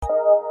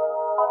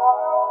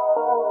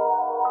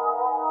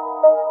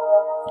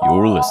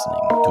You're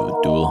listening to a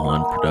Dual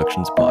Hunt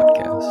Productions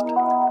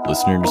podcast.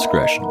 Listener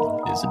discretion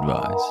is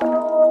advised.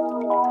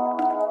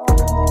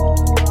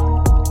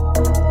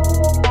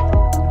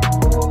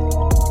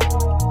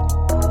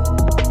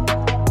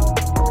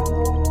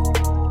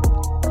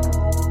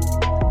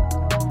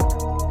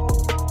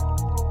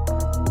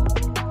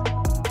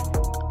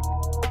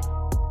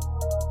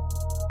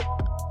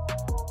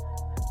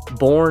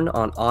 Born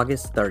on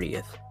August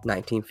 30th,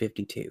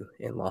 1952,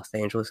 in Los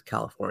Angeles,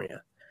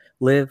 California,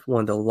 lived one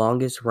of the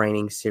longest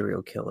reigning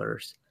serial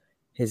killers.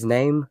 His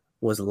name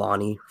was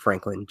Lonnie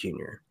Franklin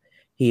Jr.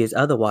 He is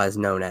otherwise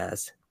known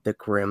as the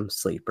Grim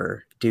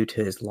Sleeper due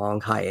to his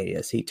long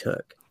hiatus he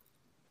took.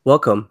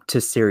 Welcome to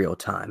Serial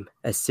Time,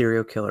 a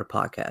serial killer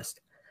podcast.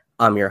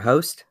 I'm your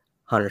host,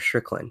 Hunter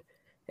Strickland,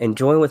 and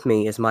join with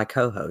me is my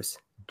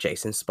co-host,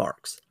 Jason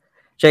Sparks.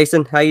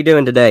 Jason, how you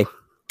doing today?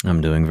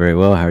 I'm doing very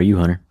well. How are you,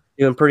 Hunter?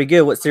 Doing pretty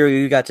good. What cereal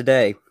you got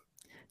today?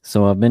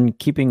 So I've been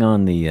keeping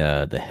on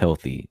the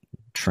healthy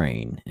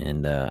train,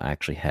 and I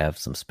actually have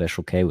some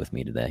Special K with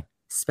me today.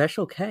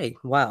 Special K.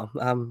 Wow.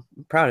 I'm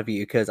proud of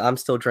you because I'm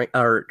still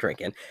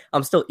drinking.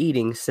 I'm still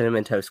eating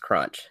Cinnamon Toast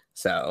Crunch.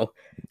 So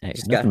Hey,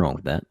 nothing wrong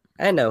with that.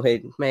 I know,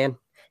 hey, man.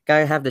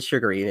 Gotta have the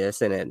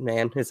sugariness in it,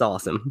 man. It's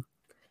awesome.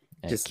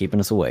 Hey, just keeping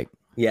us awake.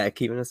 Yeah,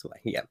 keeping us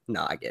awake. Yeah,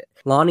 no, I get it.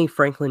 Lonnie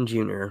Franklin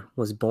Jr.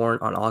 was born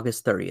on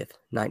August 30th,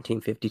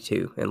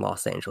 1952 in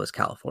Los Angeles,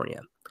 California.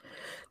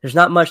 There's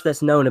not much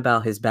that's known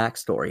about his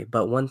backstory,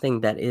 but one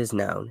thing that is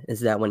known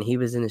is that when he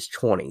was in his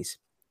 20s,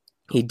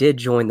 he did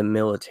join the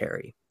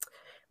military.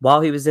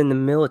 While he was in the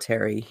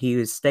military, he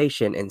was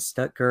stationed in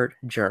Stuttgart,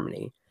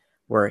 Germany,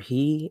 where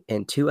he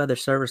and two other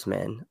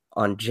servicemen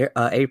on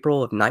April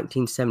of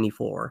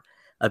 1974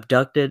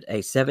 abducted a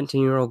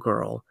 17-year-old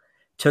girl,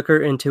 took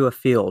her into a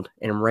field,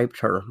 and raped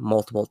her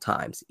multiple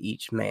times.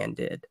 Each man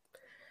did.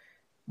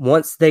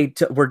 Once they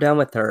were done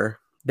with her,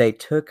 they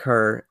took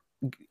her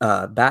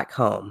back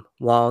home.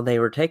 While they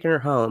were taking her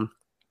home,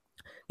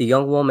 the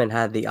young woman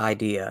had the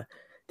idea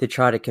to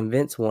try to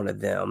convince one of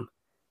them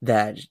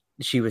that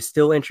she was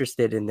still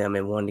interested in them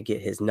and wanted to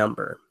get his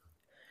number.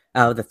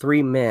 Out of the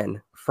three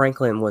men,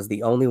 Franklin was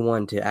the only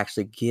one to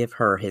actually give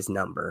her his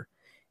number.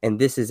 And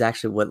this is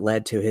actually what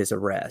led to his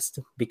arrest,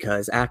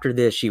 because after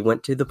this, she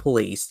went to the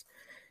police,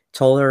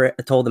 told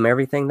them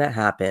everything that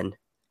happened.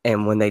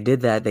 And when they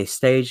did that, they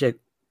staged an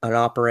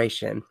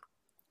operation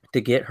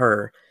to get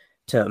her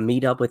to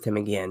meet up with him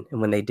again.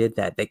 And when they did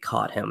that, they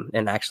caught him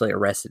and actually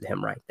arrested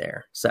him right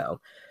there. So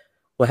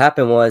what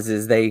happened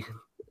was they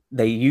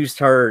used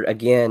her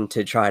again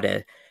to try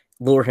to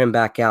lure him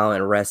back out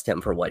and arrest him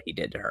for what he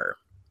did to her.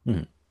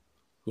 Mm-hmm.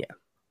 Yeah.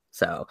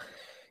 So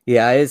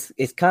yeah,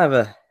 it's kind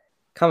of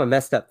a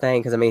messed up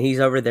thing, because I mean, he's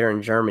over there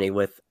in Germany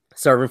with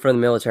serving for the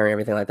military and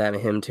everything like that,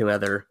 and him, two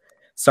other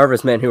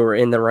servicemen who were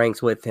in the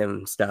ranks with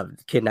him, stuff,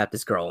 kidnapped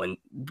this girl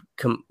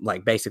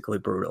and basically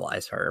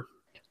brutalized her.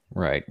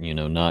 Right,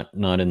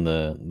 not in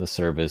the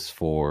service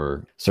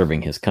for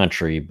serving his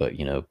country, but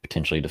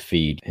potentially to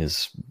feed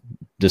his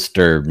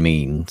disturbed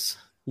means.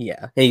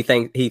 Yeah,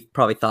 he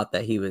probably thought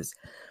that he was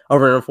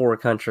over in a foreign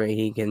country,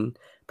 he can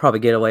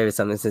probably get away with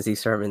something since he's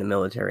serving the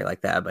military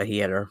like that. But he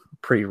had a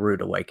pretty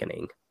rude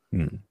awakening.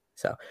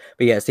 So,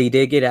 but yes, he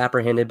did get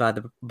apprehended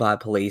by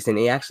police, and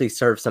he actually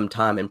served some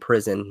time in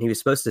prison. He was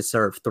supposed to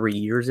serve 3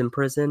 years in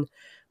prison,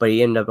 but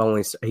he ended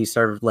up he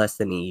served less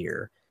than a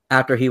year.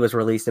 After he was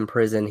released in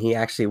prison, he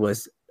actually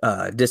was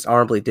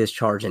dishonorably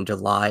discharged in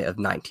July of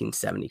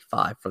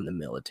 1975 from the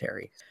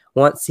military.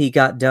 Once he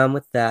got done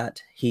with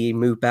that, he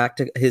moved back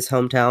to his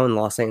hometown in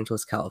Los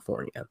Angeles,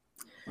 California.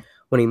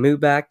 When he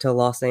moved back to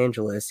Los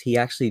Angeles, he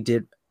actually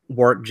did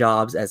work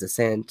jobs as a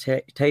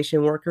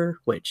sanitation worker,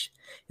 which,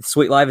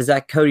 sweet life, is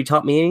that Cody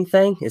taught me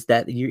anything, is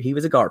that he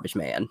was a garbage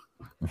man.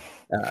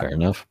 Fair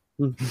enough.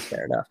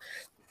 Fair enough.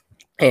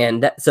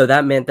 And so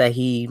that meant that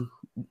he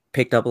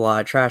picked up a lot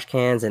of trash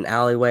cans and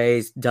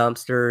alleyways,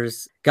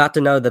 dumpsters, got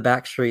to know the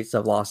back streets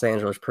of Los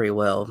Angeles pretty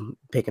well,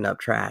 picking up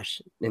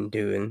trash and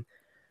doing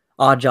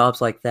odd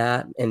jobs like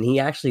that. And he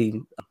actually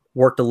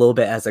worked a little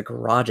bit as a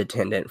garage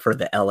attendant for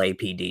the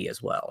LAPD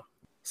as well.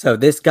 So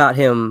this got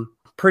him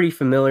pretty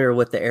familiar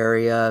with the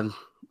area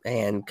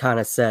and kind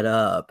of set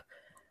up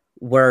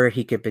where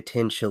he could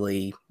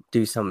potentially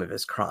do some of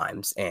his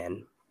crimes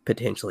and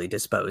potentially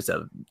dispose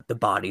of the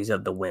bodies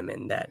of the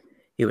women that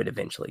he would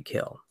eventually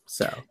kill.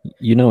 So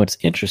it's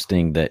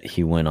interesting that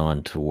he went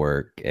on to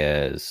work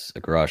as a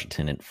garage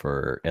attendant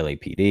for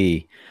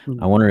LAPD.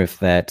 I wonder if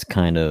that's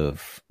kind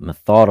of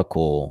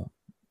methodical,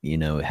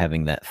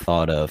 having that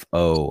thought of,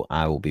 oh,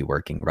 I will be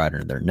working right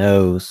under their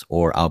nose,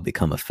 or I'll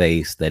become a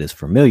face that is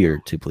familiar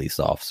to police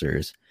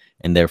officers,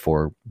 and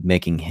therefore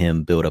making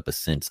him build up a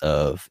sense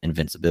of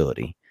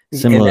invincibility,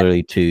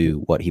 similarly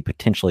to what he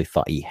potentially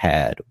thought he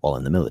had while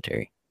in the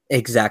military.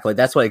 Exactly.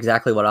 That's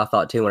exactly what I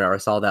thought too when I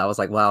saw that. I was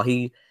like, wow,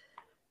 he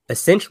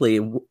essentially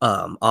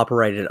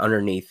operated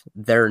underneath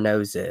their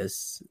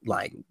noses,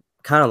 like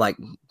kind of like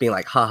being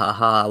like, ha ha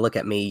ha, look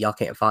at me, y'all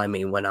can't find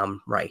me when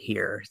I'm right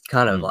here. It's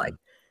kind of like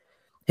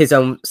his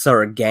own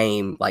sort of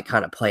game, like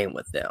kind of playing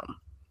with them.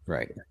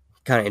 Right.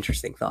 kind of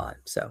interesting thought.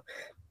 So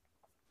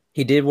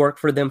he did work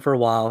for them for a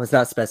while. It's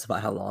not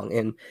specified how long.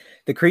 And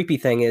the creepy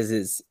thing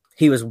is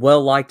he was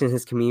well liked in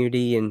his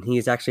community, and he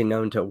is actually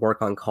known to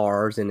work on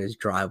cars in his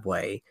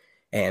driveway.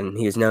 And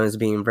he is known as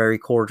being very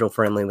cordial,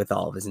 friendly with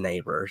all of his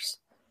neighbors.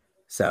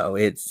 So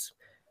it's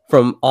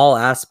from all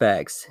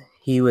aspects,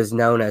 he was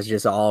known as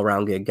just an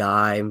all-around good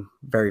guy,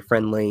 very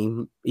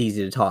friendly,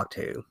 easy to talk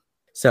to.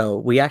 So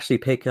we actually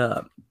pick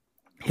up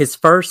his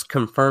first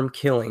confirmed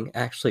killing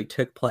actually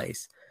took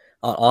place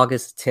on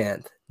August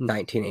 10th,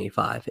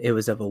 1985. It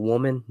was of a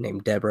woman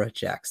named Deborah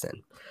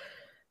Jackson.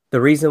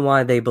 The reason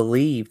why they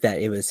believe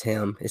that it was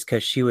him is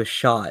because she was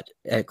shot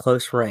at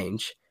close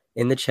range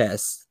in the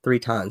chest 3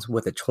 times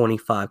with a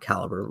 .25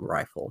 caliber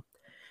rifle.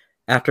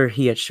 After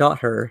he had shot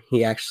her,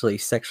 he actually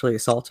sexually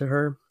assaulted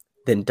her,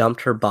 then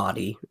dumped her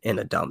body in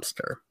a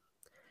dumpster.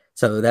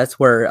 So that's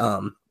where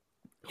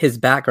his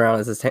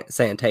background as a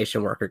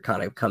sanitation worker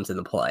kind of comes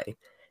into play.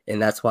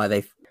 And that's why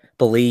they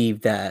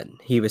believe that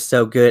he was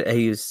so good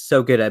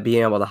at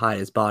being able to hide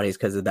his bodies,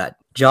 because of that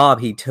job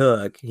he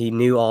took. He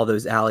knew all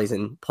those alleys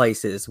and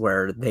places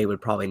where they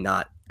would probably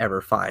not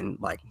ever find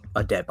like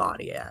a dead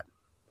body at.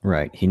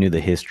 Right. He knew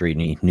the history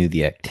and he knew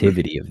the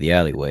activity of the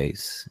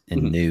alleyways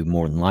and knew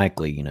more than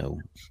likely,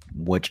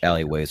 which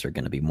alleyways are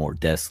going to be more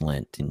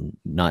desolate and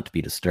not to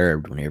be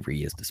disturbed whenever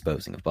he is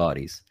disposing of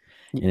bodies.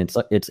 And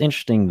it's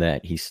interesting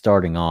that he's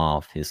starting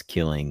off his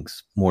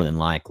killings more than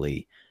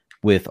likely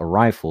with a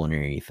rifle and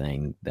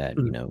anything that,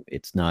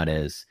 it's not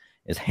as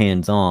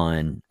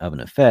hands-on of an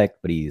effect,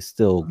 but he's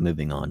still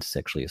moving on to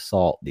sexually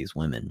assault these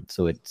women.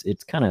 So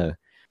it's kind of,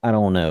 I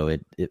don't know,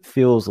 it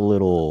feels a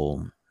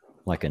little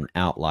like an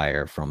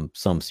outlier from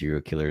some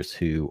serial killers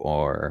who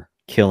are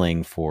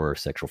killing for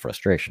sexual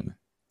frustration.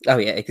 Oh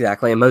yeah,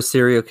 exactly. And most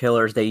serial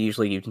killers, they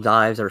usually use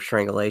knives or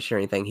strangulation or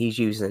anything. He's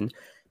using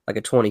like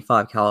a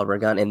 .25 caliber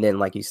gun, and then,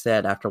 like you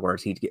said,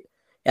 afterwards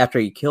after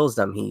he kills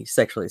them, he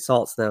sexually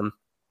assaults them.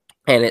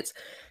 And it's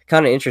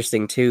kind of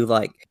interesting too.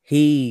 Like,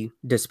 he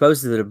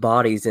disposes of the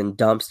bodies in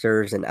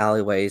dumpsters and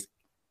alleyways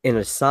in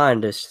a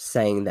sign just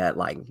saying that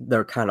like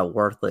they're kind of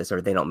worthless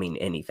or they don't mean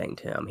anything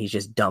to him. He's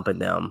just dumping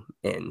them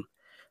in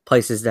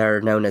places that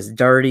are known as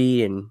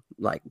dirty, and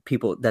like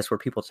that's where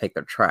people take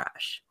their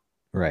trash.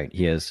 Right.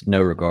 He has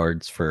no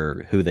regards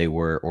for who they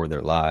were or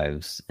their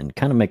lives, and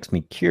kind of makes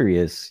me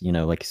curious.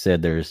 Like you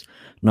said, there's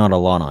not a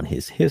lot on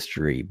his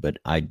history, but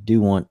I do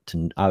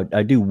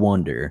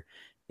wonder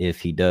if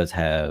he does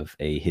have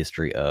a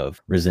history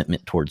of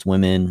resentment towards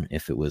women,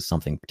 if it was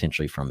something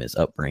potentially from his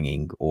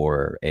upbringing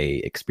or a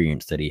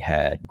experience that he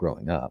had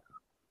growing up.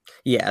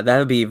 Yeah, that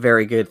would be a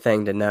very good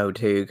thing to know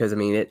too, because I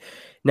mean, it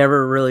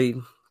never really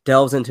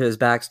delves into his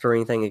backstory or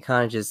anything. It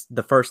kind of just,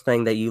 the first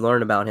thing that you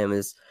learn about him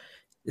is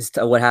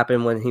what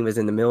happened when he was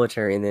in the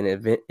military, and then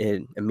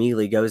it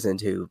immediately goes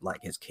into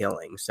like his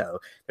killing. So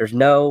there's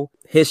no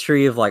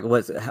history of like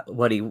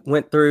what he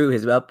went through,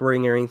 his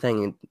upbringing or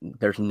anything, and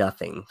there's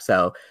nothing.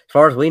 So as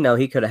far as we know,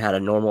 he could have had a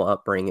normal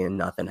upbringing and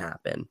nothing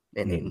happened,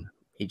 and then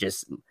he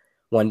just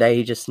one day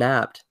he just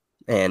snapped,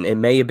 and it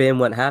may have been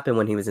what happened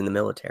when he was in the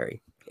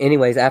military.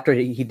 Anyways, after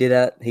he did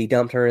that, he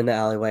dumped her in the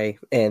alleyway,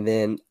 and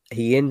then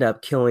he ended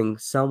up killing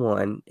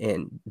someone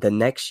in the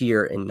next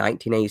year in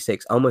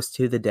 1986, almost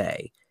to the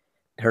day.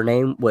 Her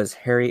name was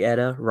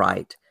Henrietta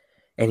Wright,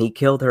 and he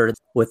killed her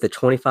with a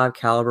 .25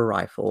 caliber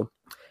rifle,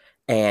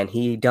 and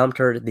he dumped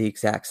her the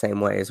exact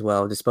same way as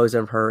well,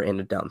 disposing of her in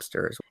the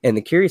dumpsters. And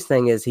the curious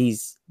thing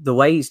is, the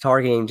way he's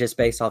targeting, just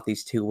based off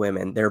these two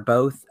women, they're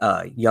both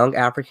young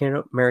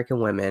African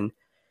American women.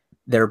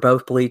 They're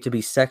both believed to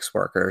be sex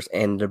workers,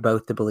 and they're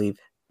both believed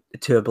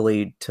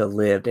to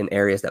live in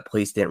areas that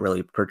police didn't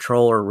really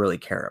patrol or really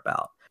care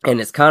about. And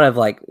it's kind of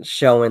like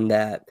showing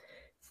that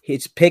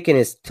he's picking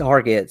his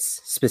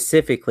targets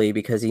specifically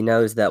because he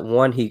knows that,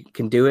 one, he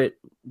can do it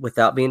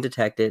without being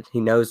detected. He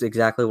knows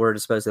exactly where to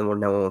dispose of them, where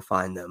no one will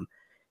find them.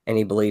 And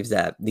he believes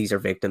that these are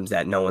victims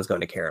that no one's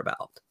going to care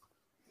about.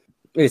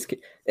 He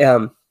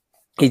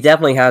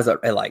definitely has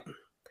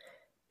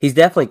he's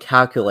definitely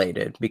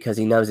calculated, because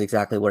he knows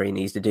exactly what he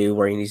needs to do,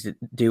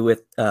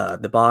 with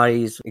the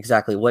bodies,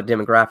 exactly what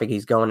demographic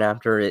he's going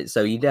after.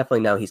 So you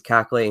definitely know he's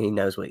calculating. He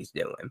knows what he's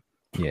doing.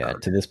 Yeah,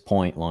 to this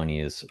point,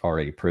 Lonnie has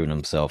already proven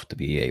himself to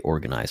be a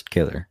organized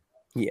killer.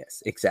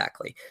 Yes,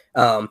 exactly.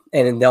 And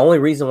the only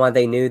reason why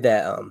they knew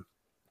that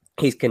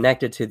he's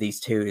connected to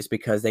these two is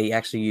because they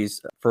actually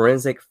used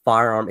forensic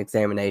firearm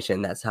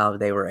examination. That's how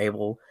they were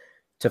able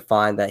to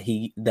find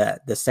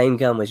that the same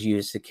gun was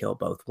used to kill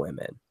both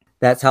women.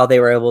 That's how they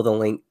were able to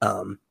link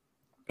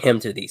him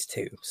to these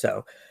two.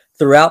 So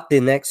throughout the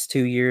next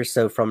 2 years,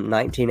 so from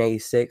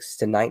 1986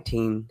 to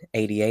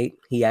 1988,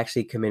 he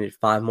actually committed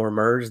 5 more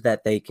murders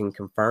that they can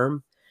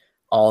confirm.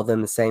 All of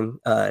them the same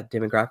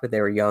demographic.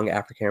 They were young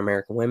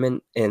African-American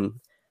women in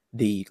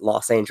the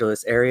Los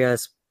Angeles area,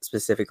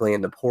 specifically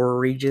in the poorer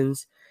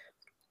regions.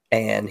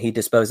 And he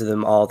disposed of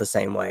them all the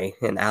same way,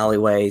 in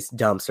alleyways,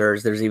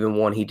 dumpsters. There's even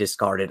one he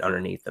discarded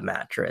underneath the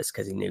mattress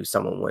because he knew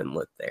someone wouldn't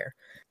look there.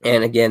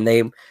 And again,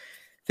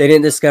 They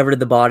didn't discover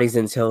the bodies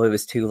until it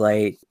was too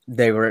late.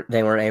 They weren't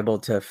able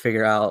to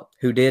figure out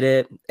who did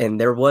it, and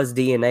there was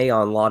DNA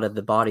on a lot of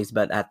the bodies,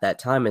 but at that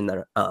time in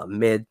the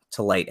mid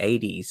to late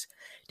 80s,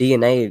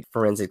 DNA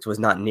forensics was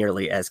not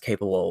nearly as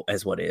capable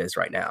as what it is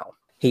right now.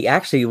 He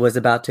actually was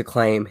about to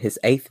claim his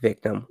 8th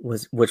victim,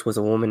 which was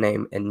a woman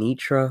named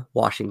Anitra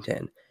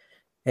Washington.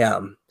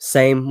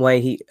 Same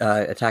way he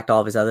attacked all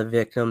of his other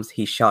victims.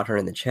 He shot her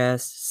in the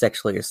chest,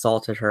 sexually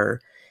assaulted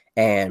her,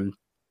 and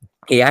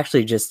he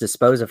actually just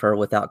disposed of her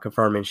without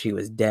confirming she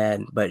was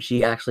dead, but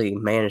she actually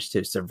managed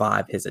to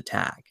survive his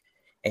attack.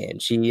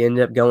 And she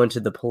ended up going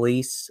to the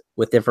police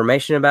with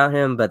information about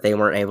him, but they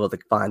weren't able to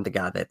find the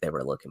guy that they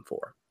were looking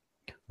for.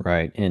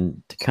 Right.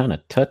 And to kind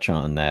of touch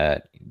on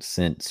that,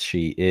 since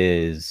she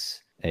is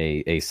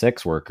a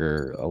sex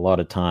worker, a lot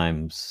of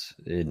times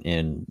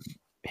in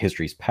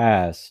history's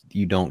past,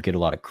 you don't get a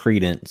lot of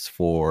credence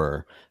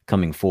for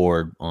coming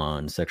forward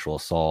on sexual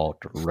assault,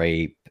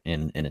 rape,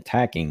 and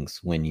attackings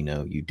when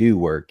you do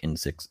work in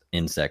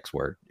sex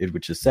work,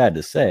 which is sad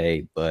to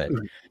say, but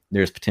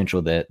there's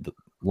potential that the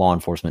law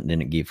enforcement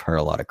didn't give her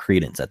a lot of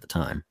credence at the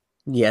time.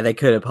 Yeah, they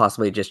could have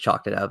possibly just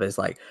chalked it up as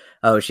like,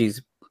 oh,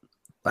 she's,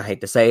 I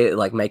hate to say it,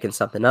 like making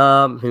something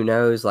up. Who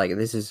knows? Like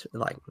this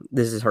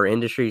is her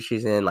industry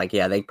she's in. Like,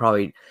 yeah, they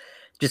probably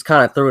just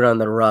kind of threw it on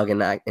the rug and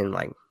like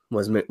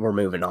we're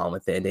moving on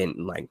with it.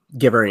 Didn't like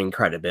give her any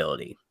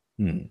credibility.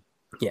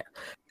 Yeah.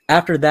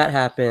 After that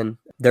happened,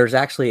 there's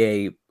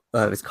actually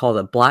it's called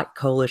a Black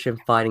Coalition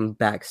Fighting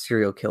Back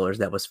Serial Killers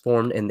that was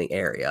formed in the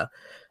area.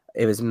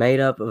 It was made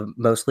up of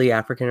mostly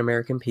African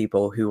American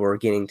people who were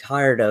getting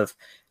tired of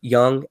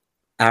young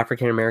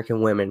African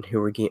American women who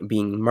were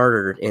being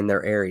murdered in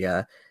their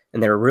area,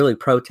 and they were really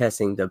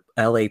protesting the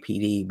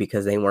LAPD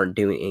because they weren't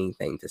doing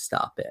anything to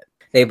stop it.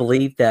 They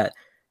believed that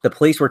the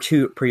police were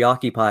too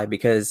preoccupied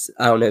because,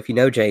 I don't know if you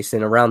know,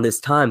 Jason, around this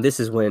time, this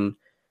is when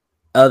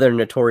other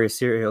notorious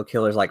serial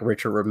killers like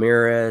Richard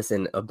Ramirez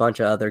and a bunch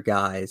of other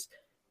guys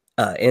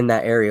in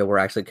that area were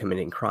actually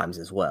committing crimes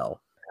as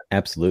well.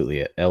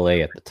 Absolutely.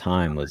 LA at the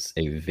time was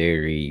a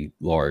very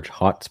large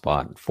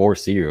hotspot for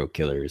serial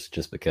killers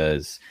just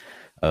because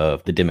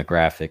of the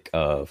demographic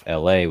of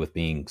LA with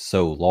being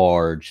so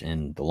large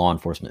and the law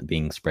enforcement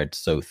being spread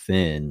so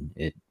thin.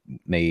 It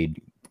made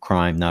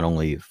crime, not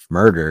only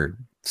murder,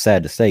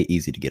 sad to say,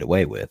 easy to get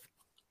away with.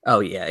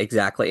 Oh, yeah,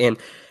 exactly. And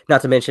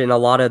not to mention a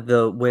lot of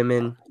the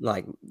women,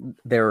 like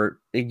there were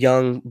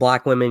young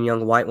Black women,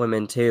 young white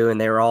women too, and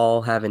they were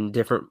all having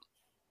different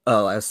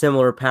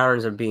similar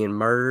patterns of being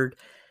murdered.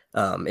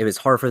 It was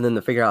hard for them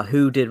to figure out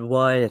who did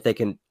what, if they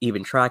can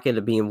even track it,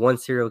 of being one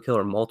serial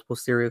killer or multiple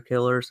serial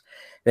killers.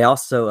 They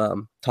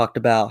also talked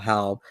about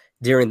how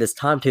during this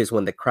time too is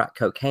when the crack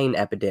cocaine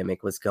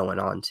epidemic was going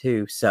on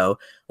too. So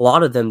a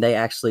lot of them, they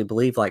actually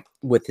believe, like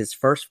with his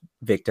first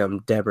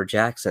victim, Deborah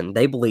Jackson,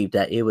 they believed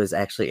that it was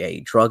actually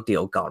a drug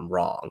deal gone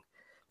wrong.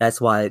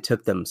 That's why it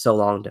took them so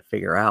long to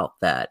figure out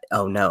that,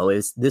 oh no,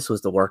 this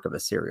was the work of a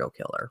serial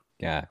killer.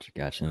 Gotcha.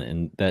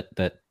 And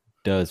that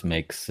does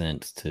make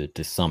sense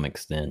to some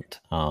extent.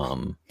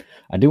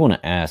 I do want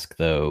to ask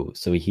though,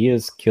 so he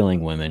is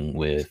killing women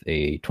with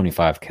a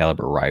 25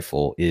 caliber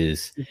rifle.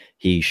 Is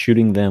he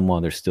shooting them while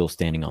they're still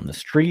standing on the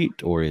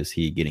street, or is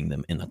he getting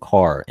them in the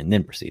car and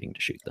then proceeding to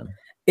shoot them?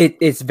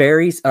 It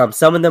varies.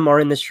 Some of them are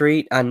in the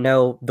street. I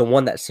know the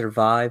one that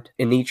survived,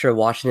 Anitra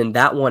Washington,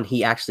 that one,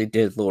 he actually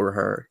did lure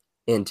her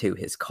into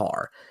his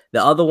car.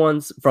 The other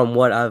ones, from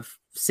what I've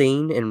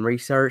seen and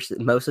researched,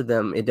 most of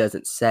them it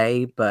doesn't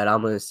say, but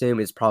I'm going to assume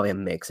it's probably a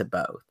mix of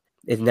both.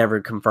 It's never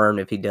confirmed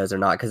if he does or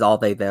not, because all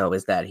they know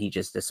is that he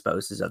just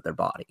disposes of their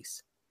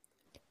bodies.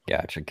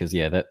 Gotcha. Because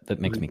that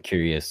makes me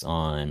curious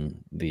on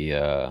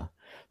the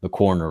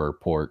coroner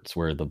reports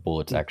where the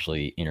bullets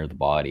actually enter the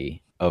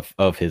body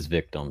of his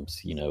victims.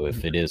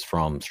 If it is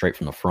straight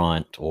from the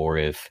front, or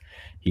if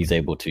he's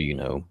able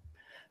to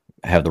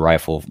have the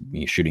rifle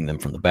shooting them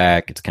from the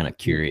back. It's kind of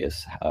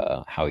curious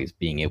how he's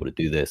being able to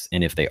do this,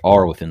 and if they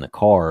are within the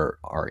car,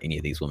 are any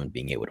of these women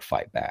being able to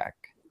fight back?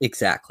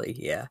 Exactly,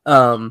 yeah.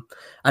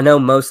 I know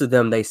most of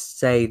them, they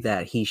say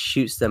that he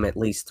shoots them at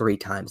least 3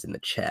 times in the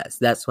chest.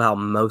 That's how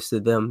most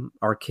of them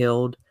are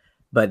killed.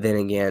 But then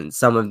again,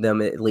 some of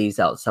them, it leaves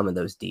out some of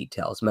those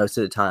details. Most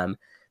of the time,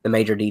 the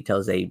major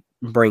details they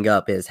bring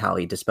up is how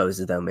he disposes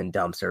of them in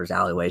dumpsters,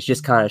 alleyways,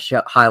 just kind of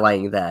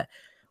highlighting that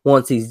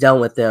once he's done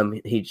with them,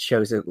 he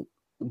shows a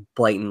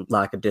blatant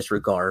lack of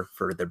disregard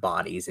for their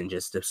bodies and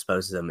just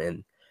disposes them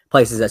in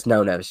places that's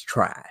known as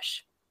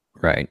trash.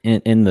 Right.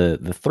 And the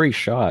 3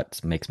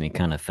 shots makes me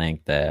kind of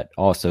think that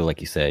also,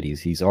 like you said,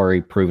 he's already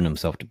proven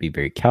himself to be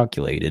very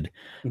calculated.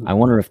 I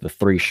wonder if the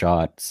 3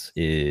 shots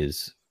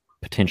is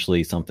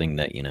potentially something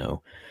that,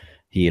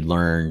 he had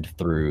learned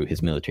through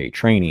his military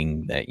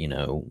training, that,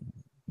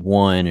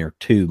 1 or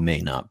 2 may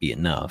not be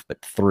enough,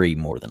 but 3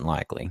 more than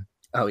likely.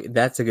 Oh,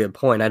 that's a good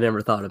point. I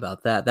never thought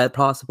about that. That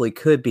possibly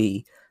could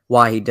be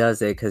why he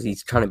does it, because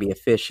he's trying to be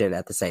efficient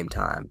at the same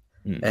time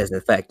as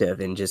effective,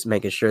 and just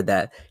making sure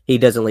that he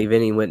doesn't leave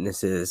any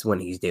witnesses when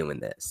he's doing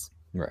this.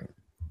 Right.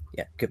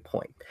 Yeah, good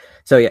point.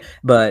 So yeah,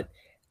 but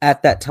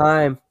at that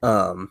time,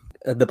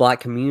 the black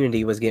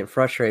community was getting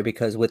frustrated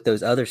because with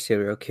those other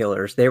serial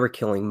killers, they were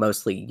killing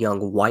mostly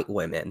young white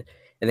women,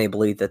 and they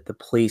believed that the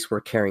police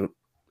were taking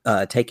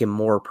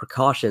more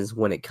precautions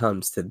when it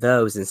comes to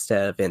those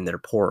instead of in their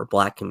poorer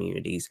black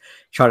communities,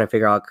 trying to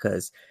figure out,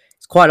 because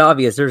it's quite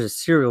obvious there's a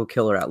serial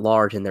killer at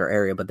large in their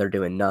area, but they're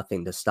doing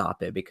nothing to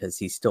stop it because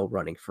he's still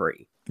running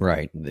free.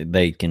 Right.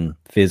 They can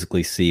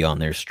physically see on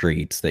their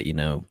streets that,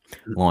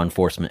 law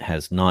enforcement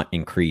has not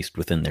increased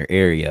within their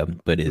area,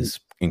 but is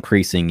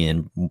increasing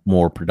in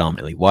more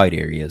predominantly white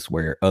areas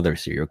where other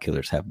serial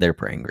killers have their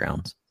preying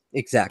grounds.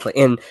 Exactly.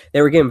 And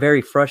they were getting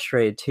very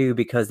frustrated too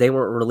because they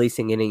weren't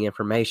releasing any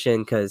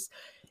information, because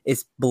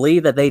it's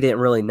believed that they didn't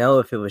really know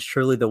if it was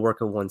truly the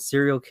work of one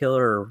serial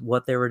killer or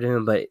what they were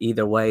doing. But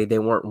either way, they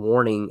weren't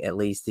warning at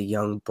least the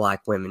young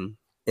black women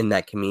in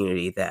that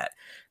community that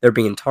they're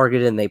being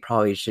targeted and they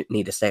probably should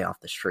need to stay off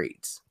the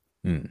streets.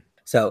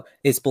 So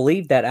it's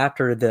believed that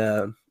after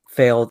the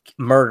failed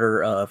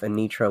murder of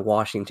Anitra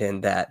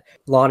Washington, that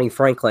Lonnie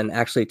Franklin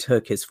actually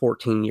took his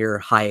 14-year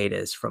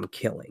hiatus from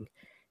killing.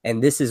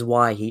 And this is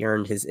why he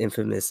earned his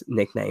infamous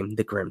nickname,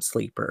 the Grim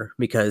Sleeper,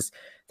 because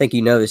I think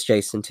you know this,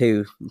 Jason,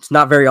 too. It's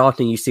not very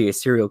often you see a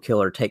serial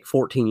killer take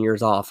 14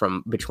 years off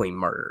from between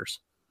murders.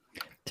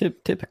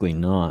 Typically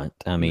not.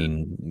 I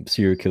mean,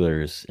 serial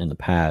killers in the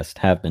past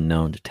have been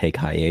known to take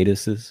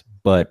hiatuses,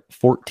 but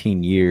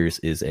 14 years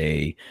is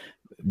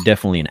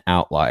definitely an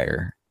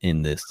outlier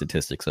in the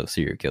statistics of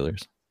serial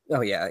killers.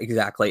 Oh, yeah,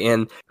 exactly.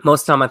 And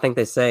most of the time, I think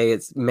they say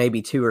it's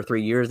maybe 2 or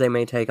 3 years they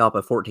may take off,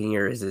 but 14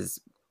 years is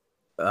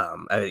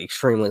an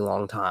extremely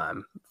long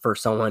time for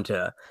someone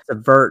to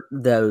subvert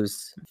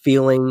those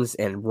feelings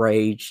and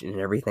rage and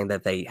everything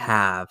that they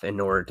have in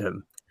order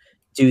to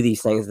do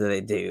these things that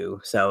they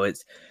do. So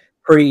it's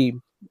pretty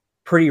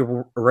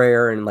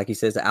rare, and like you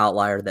said, it's an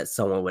outlier that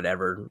someone would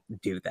ever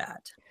do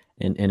that.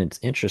 And it's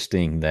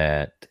interesting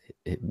that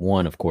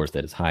one, of course,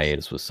 that his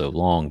hiatus was so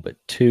long, but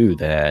two,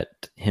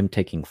 that him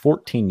taking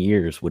 14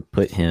 years would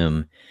put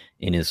him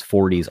in his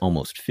 40s,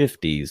 almost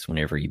 50s,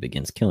 whenever he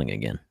begins killing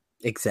again.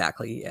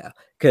 Exactly, yeah.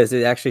 Because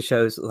it actually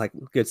shows, like,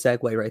 good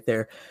segue right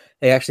there.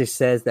 It actually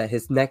says that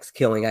his next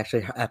killing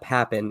actually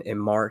happened in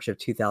March of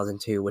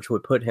 2002, which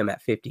would put him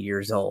at 50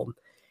 years old.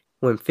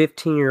 When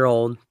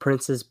 15-year-old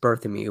Princess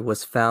Berthomew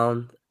was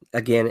found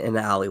again in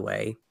the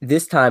alleyway.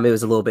 This time it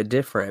was a little bit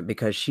different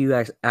because she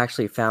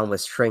actually found with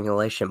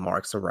strangulation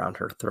marks around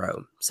her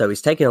throat. So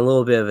he's taking a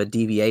little bit of a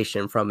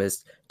deviation from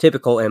his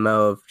typical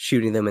MO of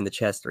shooting them in the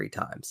chest 3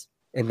 times.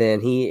 And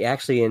then he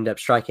actually ended up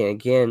striking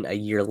again a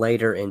year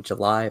later in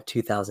July of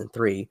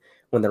 2003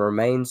 when the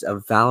remains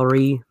of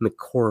Valerie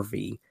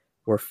McCorvey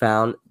were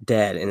found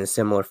dead in a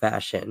similar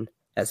fashion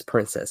as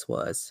Princess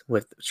was,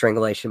 with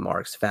strangulation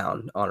marks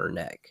found on her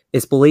neck.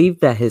 It's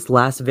believed that his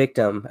last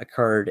victim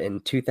occurred in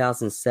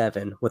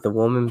 2007 with a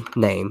woman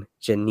named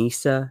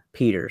Janisa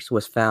Peters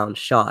was found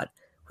shot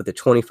with a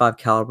 .25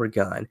 caliber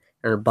gun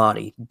and her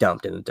body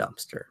dumped in a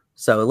dumpster.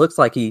 So it looks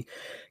like he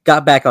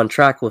got back on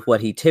track with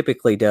what he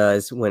typically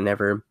does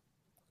whenever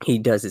he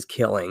does his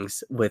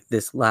killings with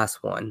this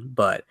last one,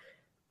 but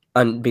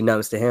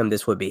unbeknownst to him,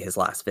 this would be his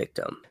last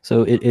victim.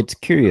 So it's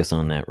curious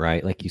on that,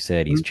 right? Like you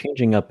said, he's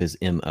changing up his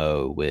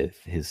MO with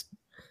his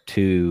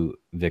 2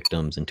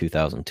 victims in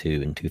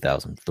 2002 and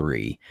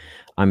 2003.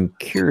 I'm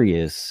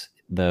curious,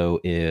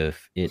 though,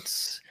 if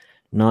it's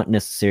not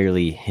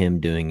necessarily him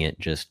doing it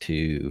just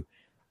to,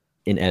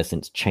 in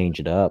essence, change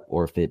it up,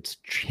 or if it's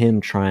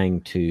him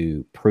trying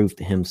to prove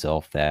to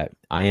himself that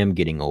I am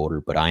getting older,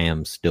 but I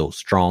am still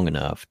strong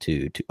enough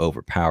to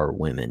overpower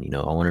women.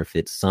 I wonder if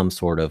it's some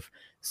sort of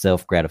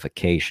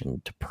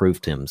self-gratification to prove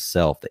to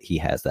himself that he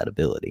has that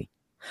ability.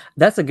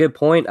 That's a good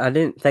point. I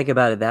didn't think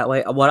about it that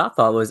way. What I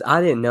thought was, I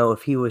didn't know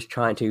if he was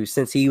trying to,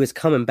 since he was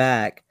coming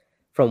back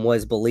from what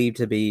is believed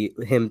to be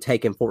him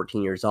taking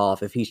 14 years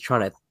off, if he's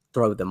trying to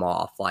throw them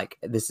off, like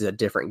this is a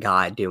different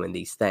guy doing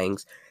these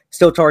things,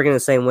 still targeting the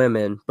same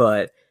women,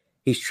 but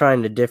he's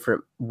trying a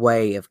different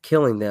way of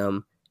killing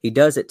them. He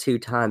does it 2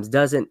 times,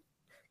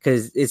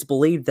 because it's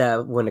believed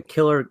that when a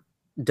killer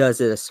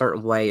does it a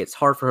certain way, it's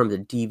hard for him to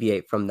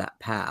deviate from that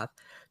path.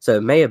 So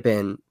it may have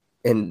been,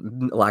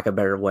 in lack of a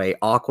better way,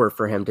 awkward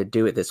for him to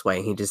do it this way,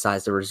 and he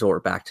decides to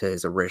resort back to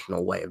his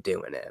original way of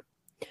doing it.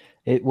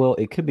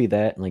 It could be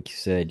that, and like you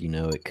said,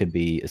 it could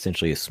be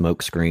essentially a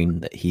smoke screen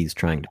that he's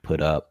trying to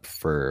put up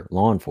for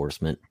law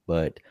enforcement,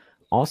 but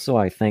also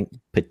I think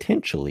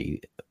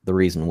potentially the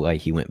reason why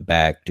he went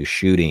back to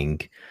shooting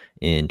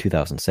in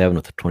 2007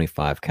 with a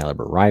 .25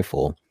 caliber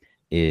rifle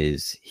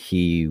is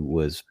he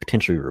was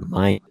potentially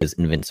reminded of his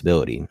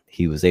invincibility.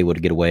 He was able to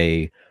get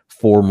away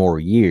 4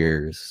 more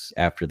years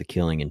after the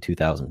killing in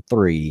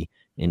 2003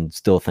 and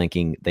still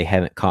thinking, they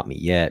haven't caught me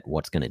yet.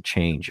 What's going to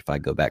change if I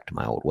go back to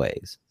my old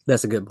ways?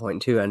 That's a good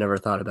point too. I never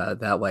thought about it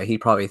that way. He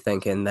probably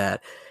thinking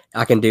that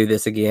I can do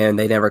this again.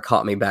 They never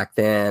caught me back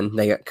then.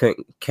 They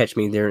couldn't catch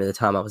me during the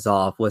time I was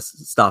off.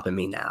 What's stopping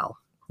me now?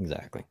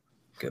 Exactly.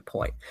 Good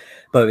point.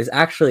 But it was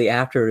actually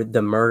after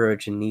the murder of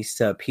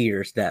Janisa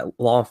Peters that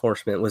law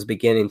enforcement was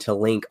beginning to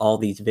link all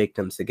these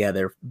victims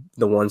together,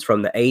 the ones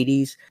from the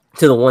 80s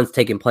to the ones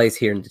taking place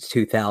here in the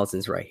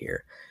 2000s right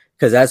here.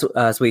 Because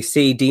as we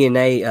see,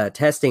 DNA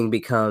testing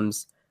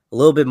becomes a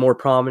little bit more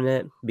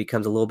prominent,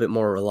 becomes a little bit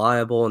more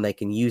reliable, and they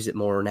can use it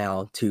more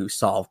now to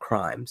solve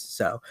crimes.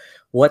 So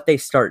what they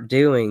start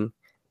doing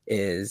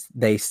is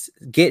they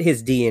get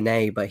his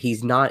DNA, but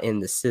he's not in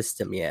the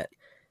system yet.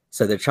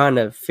 So they're trying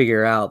to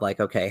figure out, like,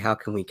 okay, how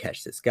can we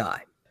catch this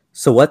guy?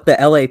 So what the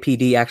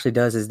LAPD actually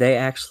does is they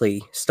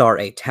actually start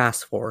a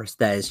task force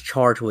that is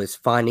charged with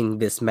finding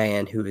this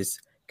man who is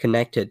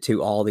connected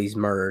to all these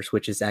murders,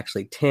 which is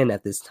actually 10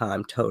 at this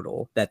time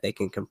total that they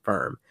can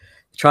confirm.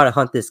 To try to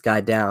hunt this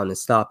guy down and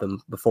stop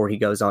him before he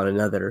goes on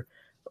another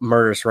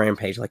murderous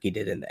rampage like he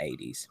did in the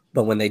 80s.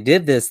 But when they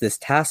did this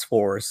task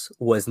force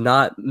was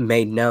not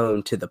made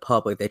known to the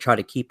public. They tried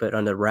to keep it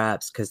under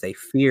wraps because they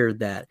feared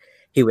that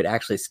he would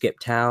actually skip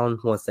town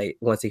once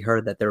he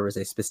heard that there was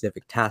a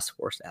specific task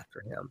force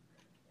after him.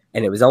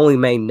 And it was only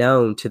made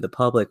known to the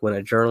public when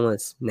a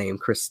journalist named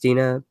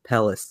Christina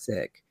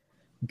Pelisic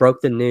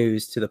broke the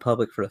news to the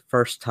public for the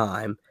first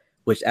time,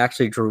 which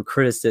actually drew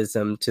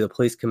criticism to the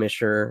police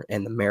commissioner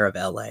and the mayor of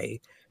LA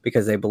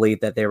because they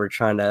believed that they were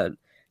trying to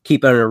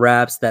keep under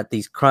wraps that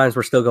these crimes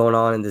were still going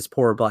on in this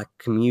poor Black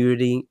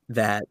community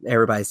that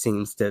everybody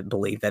seems to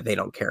believe that they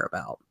don't care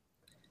about.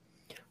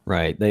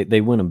 Right.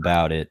 They went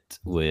about it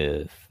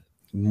with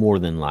more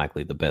than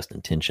likely the best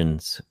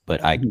intentions,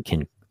 but I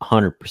can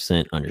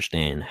 100%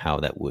 understand how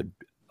that would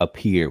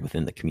appear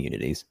within the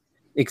communities.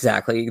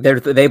 Exactly.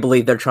 They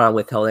believe they're trying to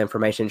withhold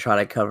information, trying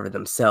to cover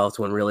themselves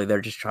when really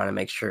they're just trying to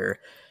make sure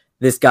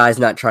this guy's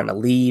not trying to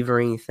leave or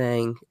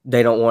anything.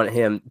 They don't want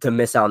him to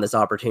miss out on this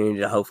opportunity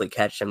to hopefully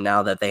catch him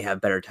now that they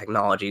have better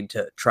technology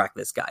to track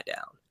this guy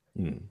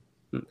down.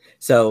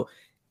 So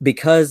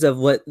because of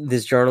what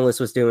this journalist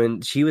was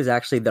doing, she was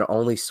actually their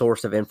only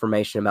source of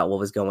information about what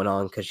was going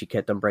on because she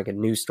kept on bringing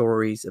news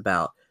stories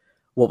about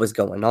what was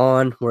going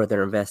on, where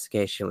their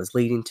investigation was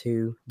leading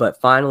to.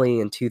 But finally,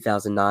 in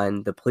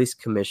 2009, the police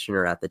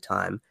commissioner at the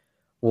time,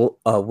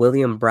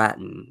 William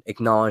Bratton,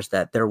 acknowledged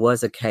that there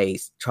was a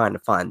case trying to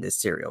find this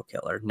serial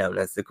killer known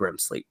as the Grim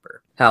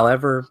Sleeper.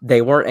 However,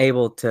 they weren't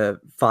able to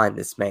find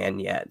this man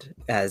yet,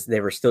 as they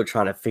were still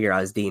trying to figure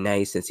out his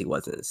DNA since he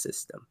wasn't in the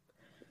system.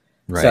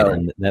 Right, so,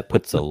 and that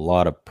puts a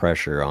lot of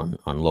pressure on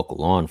local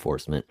law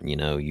enforcement. You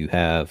know, you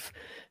have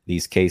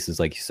these cases,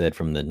 like you said,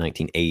 from the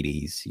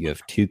 1980s. You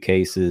have 2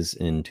 cases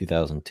in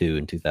 2002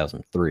 and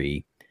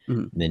 2003.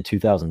 And then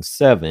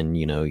 2007,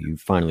 you know, you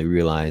finally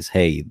realize,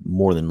 hey,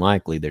 more than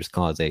likely there's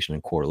causation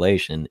and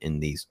correlation in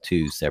these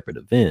 2 separate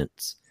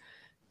events.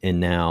 And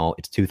now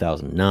it's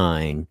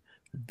 2009.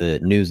 The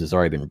news has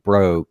already been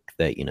broke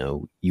that, you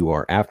know, you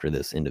are after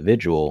this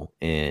individual,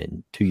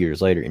 and 2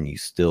 years later and you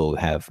still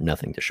have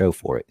nothing to show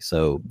for it.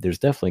 So there's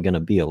definitely going to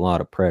be a lot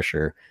of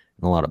pressure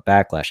and a lot of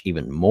backlash,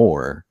 even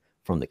more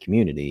from the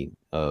community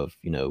of,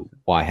 you know,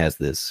 why has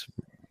this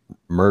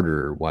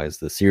murderer, why has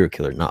the serial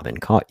killer not been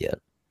caught yet?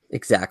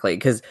 Exactly,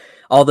 because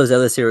all those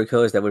other serial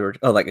killers that we were,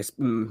 like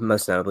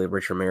most notably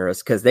Rich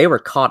Ramirez, because they were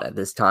caught at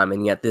this time,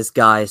 and yet this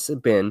guy's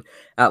been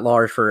at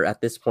large for,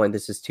 at this point,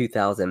 this is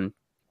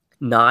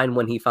 2009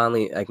 when he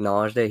finally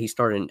acknowledged it. He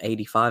started in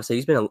 85, so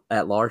he's been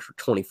at large for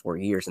 24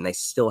 years, and they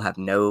still have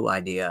no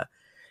idea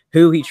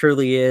who he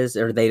truly is,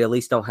 or they at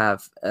least don't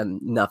have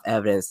enough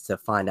evidence to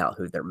find out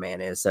who their man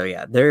is. So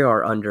yeah, they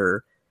are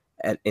under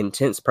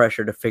intense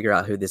pressure to figure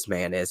out who this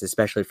man is,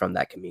 especially from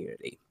that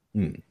community.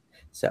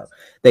 So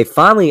they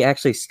finally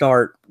actually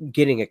start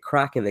getting a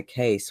crack in the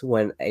case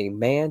when a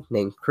man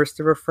named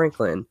Christopher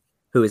Franklin,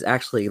 who is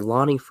actually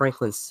Lonnie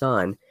Franklin's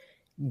son,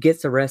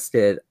 gets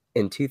arrested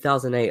in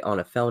 2008 on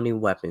a felony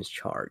weapons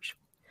charge.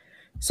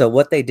 So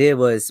what they did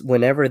was,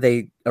 whenever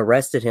they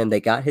arrested him,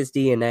 they got his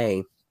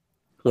DNA.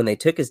 When they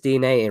took his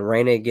DNA and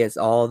ran it against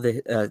all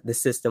the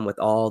system with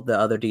all the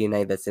other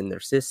DNA that's in their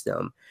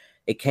system,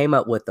 it came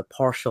up with a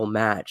partial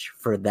match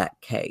for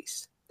that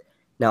case.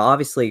 Now,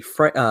 obviously,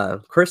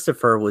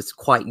 Christopher was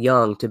quite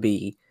young to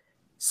be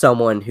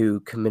someone who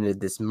committed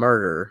this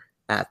murder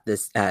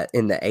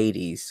in the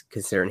 80s,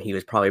 considering he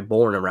was probably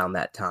born around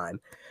that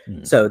time.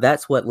 So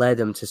that's what led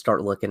them to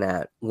start looking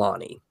at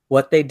Lonnie.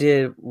 What they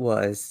did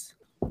was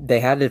they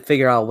had to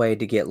figure out a way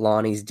to get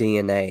Lonnie's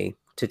DNA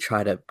to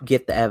try to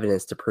get the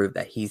evidence to prove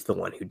that he's the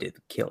one who did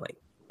the killing.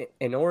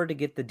 In order to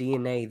get the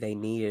DNA they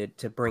needed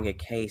to bring a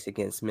case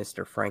against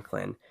Mr.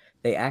 Franklin,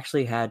 they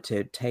actually had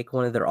to take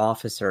one of their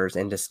officers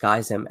and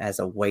disguise him as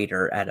a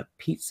waiter at a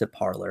pizza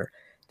parlor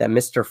that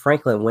Mr.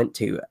 Franklin went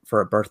to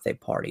for a birthday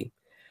party.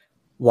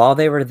 While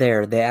they were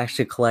there, they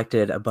actually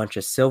collected a bunch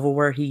of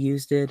silverware he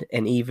used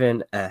and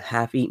even a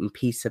half-eaten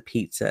piece of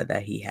pizza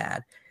that he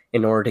had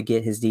in order to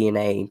get his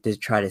DNA to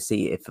try to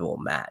see if it will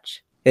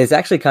match. It's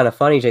actually kind of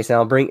funny, Jason.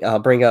 I'll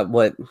bring up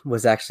what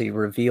was actually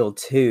revealed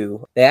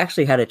too. They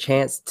actually had a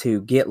chance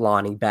to get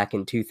Lonnie back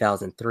in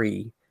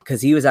 2003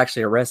 because he was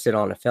actually arrested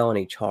on a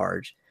felony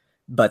charge,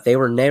 but they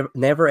were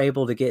never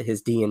able to get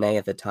his DNA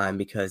at the time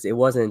because it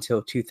wasn't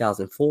until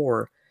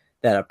 2004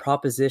 that a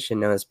proposition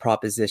known as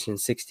Proposition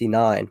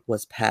 69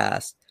 was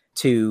passed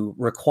to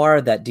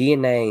require that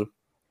DNA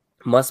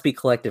must be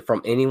collected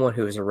from anyone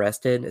who is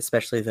arrested,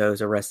 especially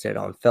those arrested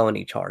on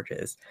felony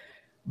charges.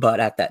 But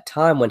at that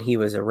time when he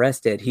was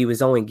arrested, he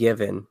was only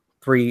given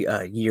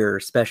 3-year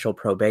special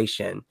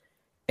probation.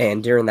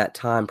 And during that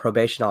time,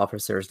 probation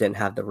officers didn't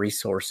have the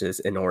resources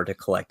in order to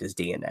collect his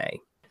DNA.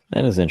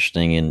 That is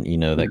interesting, and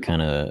that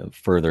kind of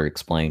further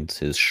explains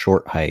his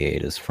short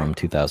hiatus from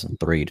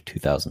 2003 to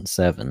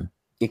 2007.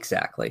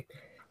 Exactly.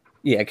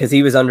 Yeah, because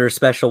he was under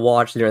special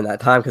watch during that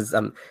time, because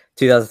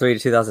 2003 to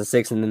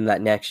 2006, and then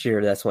that next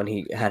year, that's when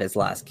he had his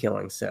last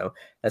killing. So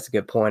that's a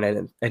good point. I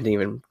didn't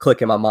even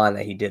click in my mind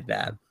that he did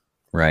that.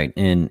 Right,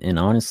 and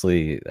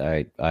honestly,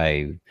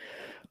 I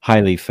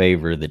highly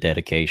favor the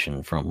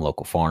dedication from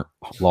local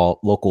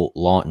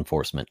law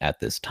enforcement at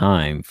this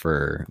time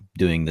for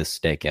doing this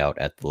stakeout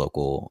at the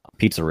local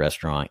pizza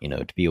restaurant,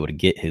 to be able to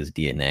get his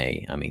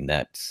DNA. I mean,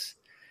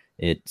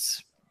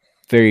 it's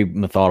very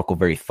methodical,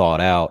 very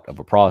thought out of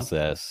a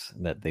process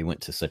that they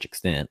went to such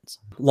extents.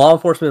 Law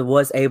enforcement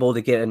was able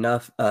to get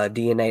enough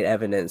DNA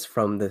evidence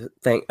from the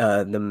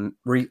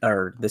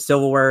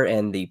silverware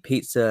and the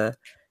pizza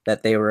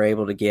that they were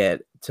able to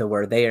get to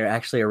where they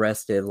actually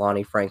arrested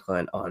Lonnie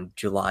Franklin on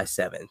July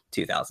 7th,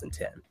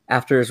 2010.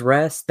 After his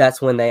arrest,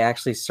 that's when they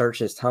actually searched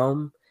his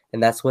home,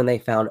 and that's when they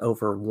found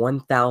over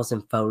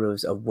 1,000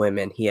 photos of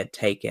women he had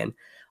taken.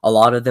 A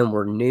lot of them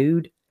were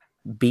nude,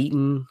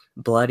 beaten,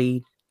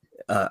 bloodied,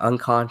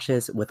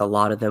 unconscious, with a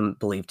lot of them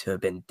believed to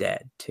have been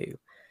dead too.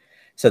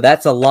 So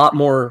that's a lot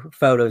more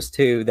photos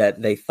too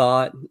that they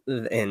thought,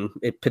 and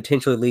it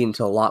potentially leading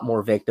to a lot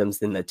more victims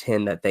than the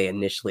 10 that they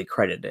initially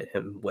credited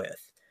him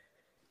with.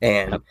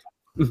 And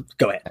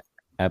go ahead.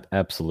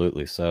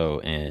 Absolutely so.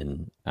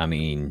 And I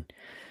mean,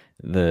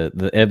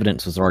 the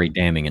evidence was already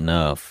damning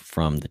enough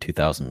from the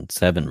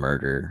 2007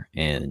 murder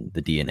and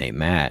the DNA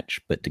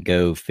match, but to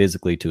go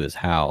physically to his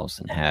house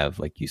and have,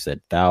 like you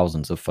said,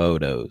 thousands of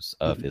photos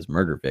of his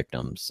murder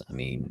victims, I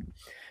mean,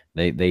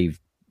 they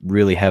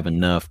really have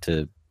enough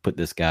to put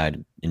this guy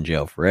in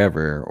jail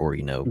forever, or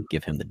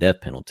give him the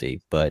death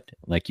penalty. But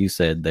like you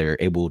said, they're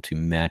able to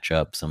match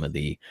up some of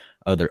the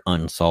other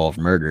unsolved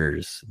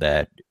murders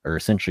that are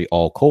essentially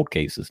all cold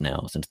cases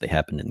now, since they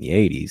happened in the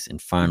 80s,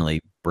 and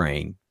finally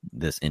bring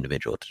this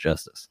individual to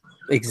justice.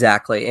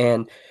 Exactly.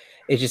 And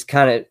it's just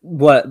kind of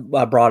what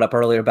I brought up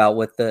earlier about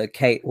with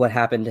what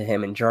happened to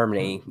him in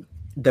Germany.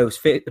 Those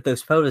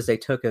photos they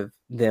took of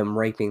them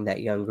raping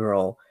that young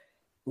girl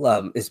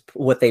is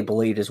what they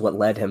believed is what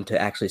led him to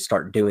actually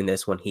start doing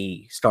this when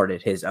he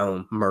started his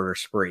own murder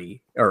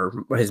spree, or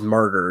his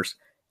murders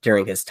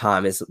during his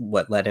time, is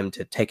what led him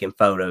to taking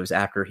photos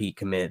after he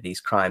committed these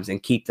crimes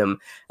and keep them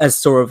as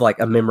sort of like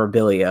a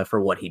memorabilia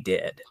for what he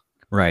did.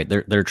 Right.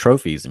 They're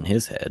trophies in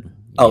his head,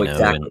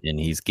 Exactly. and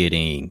he's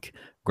getting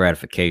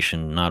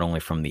gratification not only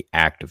from the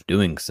act of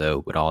doing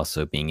so, but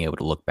also being able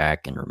to look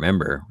back and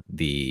remember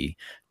the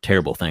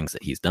terrible things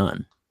that he's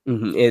done.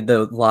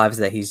 The lives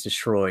that he's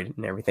destroyed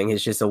and everything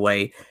is just a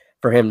way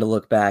for him to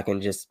look back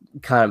and just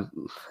kind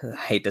of, I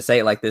hate to say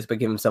it like this, but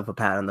give himself a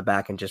pat on the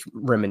back and just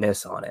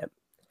reminisce on it.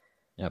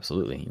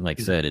 Absolutely. Like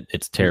I said,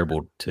 it's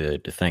terrible to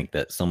think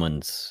that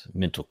someone's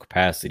mental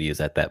capacity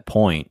is at that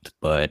point,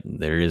 but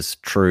there is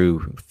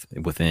truth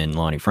within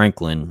Lonnie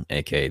Franklin,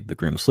 aka the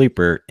Grim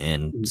Sleeper,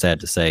 and sad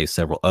to say,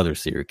 several other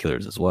serial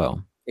killers as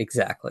well.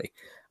 Exactly.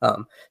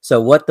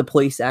 So what the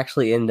police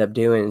actually ended up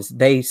doing is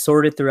they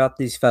sorted throughout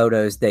these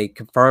photos. They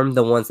confirmed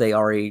the ones they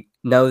already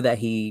know that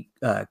he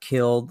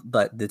killed,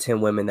 but the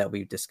 10 women that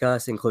we've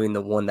discussed, including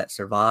the one that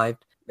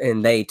survived.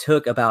 And they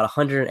took about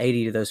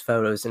 180 of those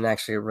photos and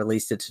actually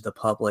released it to the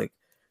public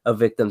of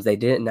victims they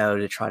didn't know,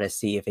 to try to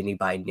see if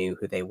anybody knew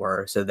who they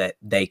were so that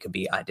they could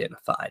be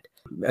identified.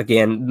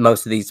 Again,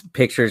 most of these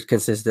pictures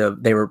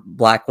they were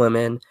Black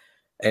women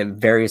in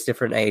various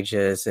different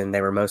ages, and they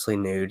were mostly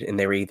nude, and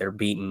they were either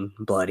beaten,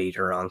 bloodied,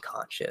 or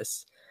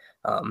unconscious.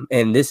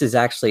 And this is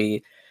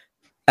actually,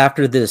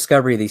 after the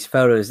discovery of these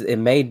photos, it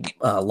made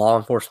law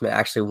enforcement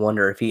actually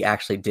wonder if he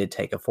actually did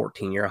take a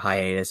 14-year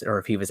hiatus, or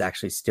if he was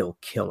actually still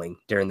killing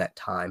during that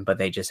time, but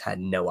they just had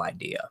no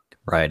idea.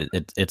 Right.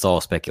 It's all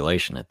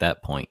speculation at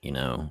that point,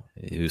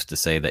 Who's to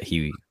say that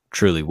he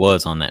truly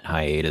was on that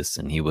hiatus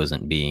and he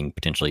wasn't being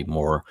potentially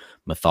more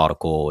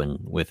methodical and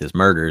with his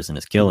murders and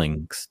his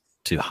killings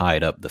to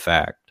hide up the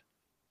fact.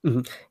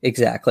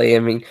 Exactly. I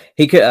mean,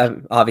 he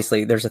could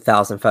obviously, there's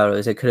 1,000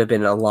 photos. It could have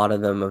been a lot of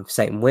them of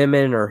same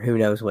women, or who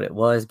knows what it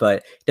was, but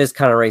it does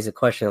kind of raise a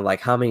question of like,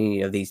 how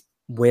many of these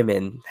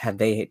women have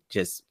they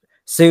just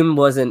assumed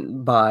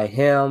wasn't by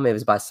him, it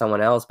was by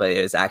someone else, but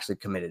it was actually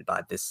committed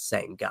by this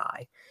same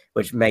guy,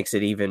 which makes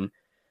it even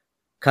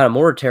kind of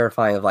more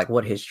terrifying of like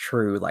what his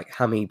true, like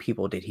how many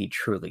people did he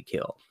truly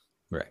kill?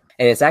 Right.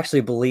 And it's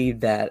actually believed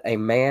that a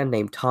man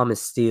named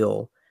Thomas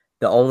Steele,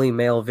 the only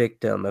male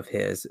victim of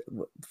his,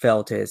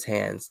 fell to his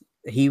hands.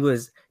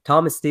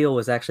 Thomas Steele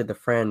was actually the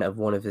friend of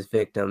one of his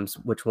victims,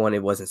 which one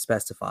it wasn't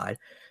specified,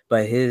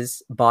 but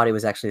his body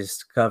was actually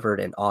discovered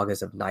in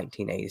August of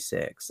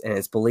 1986. And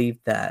it's believed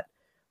that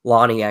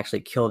Lonnie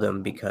actually killed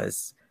him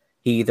because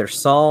he either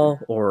saw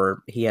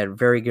or he had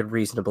very good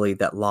reason to believe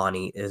that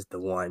Lonnie is the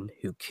one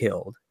who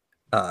killed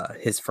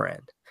his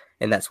friend,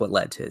 and that's what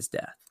led to his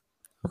death.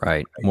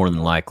 Right. More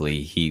than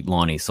likely,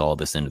 Lonnie saw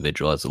this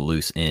individual as a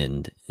loose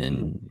end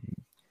and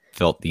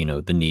felt,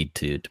 the need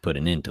to put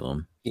an end to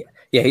him.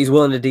 Yeah, he's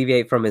willing to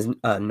deviate from his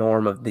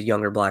norm of the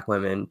younger black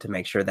women to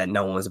make sure that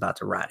no one was about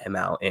to rat him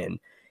out and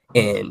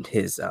end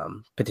his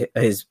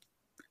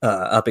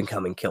up and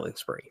coming killing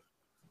spree.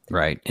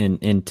 Right.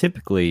 And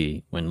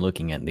typically when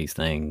looking at these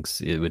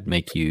things, it would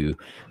make you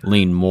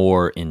lean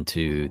more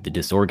into the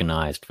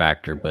disorganized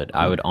factor, but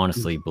I would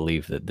honestly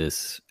believe that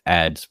this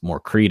adds more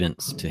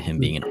credence to him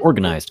being an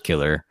organized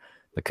killer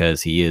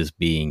because he is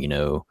being,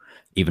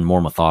 even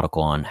more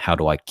methodical on how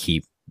do I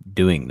keep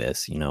doing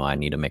this? I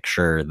need to make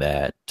sure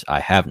that I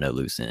have no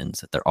loose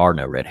ends, that there are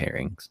no red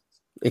herrings.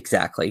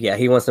 Exactly. Yeah,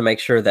 he wants to make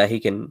sure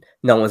that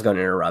no one's going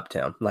to interrupt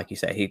him. Like you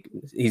say,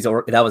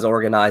 that was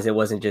organized. It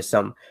wasn't just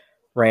some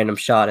random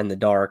shot in the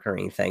dark or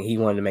anything. He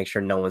wanted to make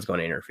sure no one's going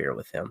to interfere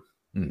with him.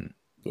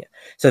 Yeah.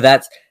 So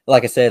that's,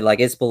 like I said, like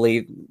it's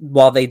believed,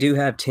 while they do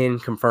have 10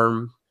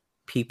 confirmed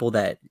people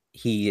that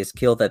he is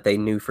killed that they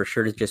knew for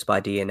sure just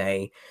by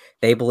DNA,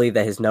 they believe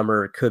that his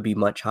number could be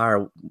much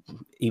higher.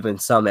 Even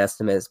some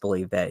estimates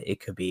believe that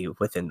it could be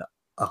within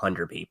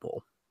 100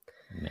 people.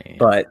 Man.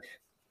 But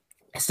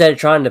instead of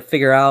trying to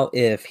figure out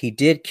if he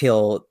did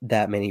kill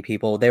that many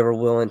people, they were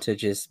willing to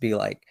just be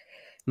like,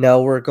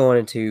 no, we're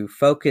going to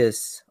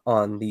focus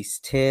on these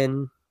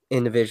 10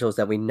 individuals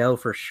that we know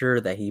for sure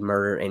that he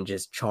murdered and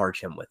just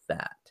charge him with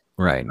that.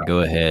 Right. Go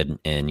ahead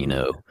and,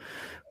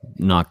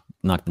 knock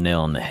the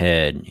nail on the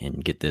head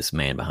and get this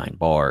man behind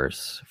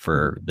bars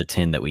for the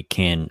 10 that we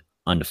can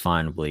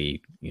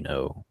undefinably,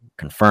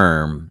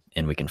 confirm,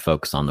 and we can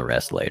focus on the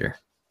rest later.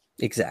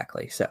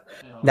 Exactly. So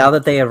now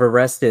that they have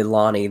arrested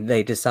Lonnie,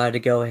 they decide to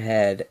go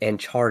ahead and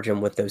charge him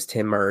with those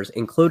 10 murders,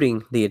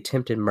 including the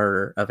attempted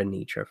murder of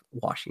Anitra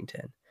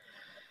Washington.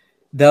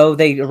 Though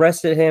they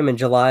arrested him in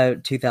July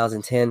of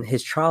 2010,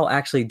 his trial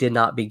actually did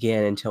not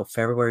begin until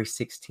February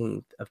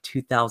 16th of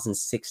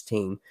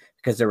 2016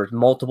 because there were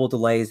multiple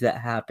delays that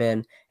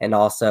happened. And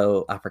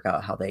also, I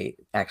forgot how they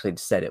actually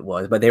said it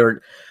was, but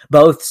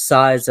both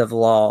sides of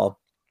law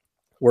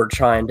were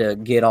trying to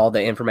get all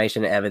the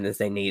information and evidence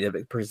they need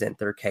to present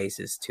their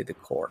cases to the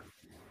court.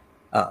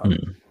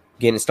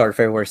 Getting started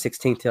February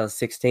 16th,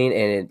 2016,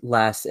 and it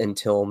lasts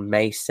until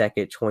May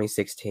 2nd,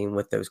 2016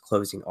 with those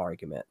closing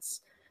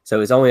arguments. So it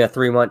was only a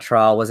 3-month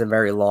trial, wasn't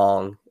very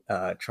long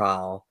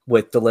trial,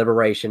 with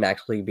deliberation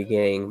actually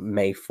beginning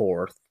May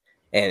 4th,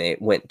 and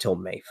it went till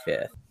May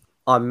 5th.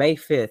 On May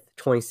 5th,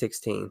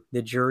 2016,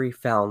 the jury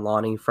found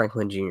Lonnie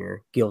Franklin Jr.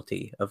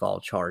 guilty of all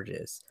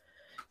charges.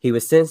 He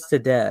was sentenced to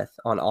death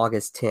on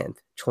August 10th,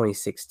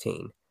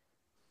 2016.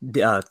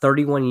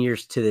 31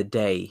 years to the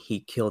day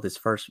he killed his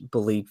first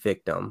believed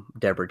victim,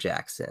 Deborah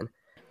Jackson.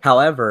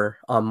 However,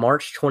 on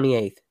March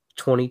 28th,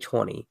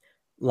 2020,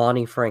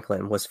 Lonnie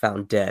Franklin was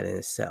found dead in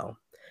his cell.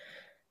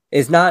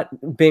 It's not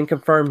been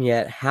confirmed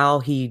yet how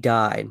he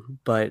died,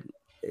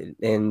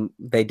 and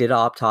they did an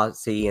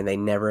autopsy and they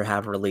never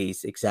have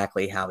released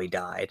exactly how he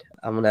died.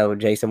 I don't know,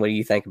 Jason, what do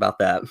you think about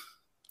that?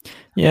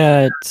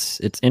 Yeah, it's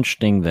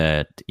interesting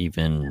that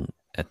even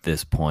at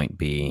this point,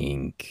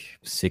 being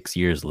 6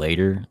 years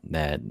later,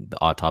 that the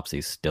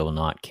autopsy still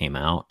not came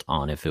out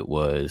on if it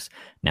was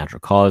natural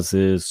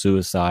causes,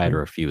 suicide,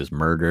 or if he was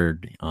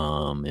murdered.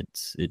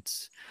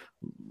 It's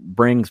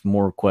brings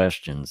more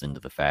questions into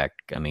the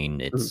fact. I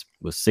mean, it's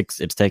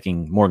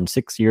taking more than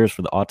 6 years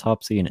for the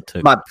autopsy, and it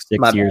took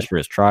 6 years for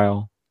his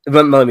trial.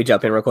 Let me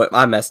jump in real quick.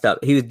 I messed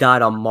up. He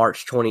died on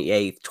March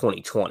 28th,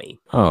 2020.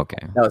 Oh,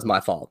 okay. That was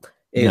my fault.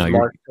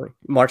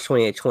 March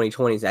 28th,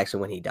 2020 is actually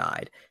when he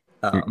died.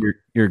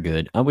 You're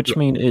good. Which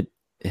mean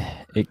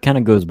it kind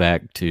of goes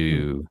back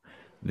to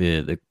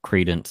the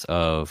credence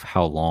of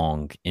how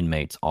long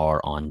inmates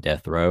are on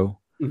death row.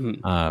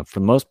 For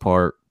the most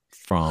part,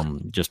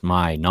 from just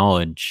my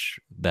knowledge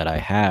that I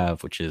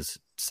have, which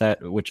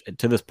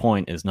to this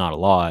point is not a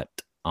lot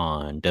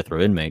on death row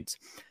inmates,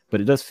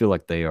 but it does feel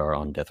like they are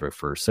on death row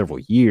for several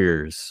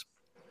years.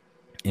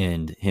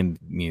 And him,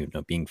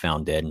 being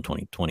found dead in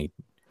 2020,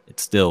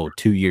 it's still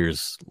 2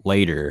 years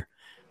later,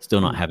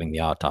 still not having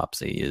the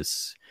autopsy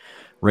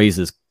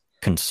raises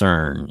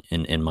concern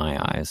in my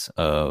eyes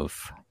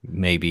of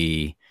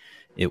maybe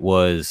it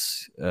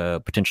was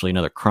potentially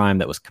another crime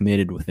that was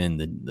committed within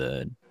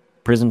the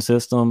prison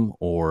system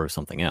or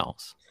something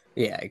else.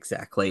 Yeah,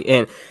 exactly.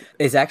 And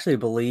it's actually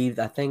believed,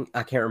 I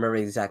can't remember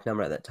the exact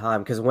number at that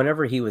time, because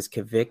whenever he was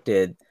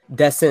convicted,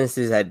 death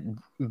sentences had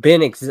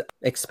been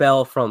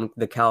expelled from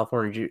the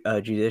California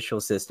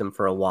judicial system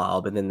for a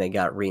while, but then they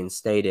got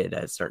reinstated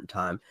at a certain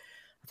time.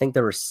 I think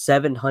there were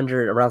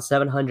around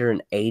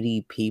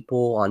 780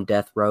 people on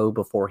death row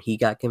before he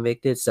got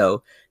convicted.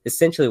 So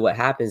essentially what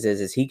happens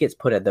is he gets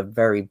put at the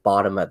very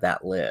bottom of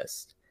that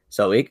list.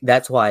 So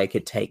that's why it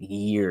could take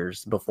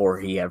years before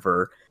he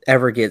ever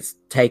gets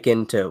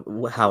taken to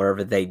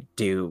whatever they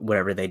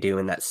do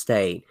in that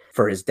state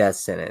for his death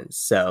sentence.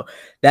 So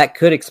that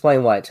could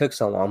explain why it took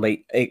so long. But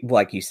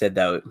like you said,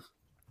 though,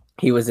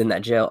 he was in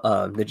that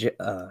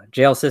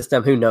jail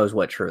system. Who knows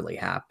what truly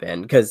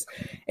happened? Because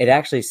it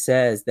actually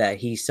says that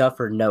he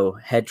suffered no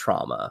head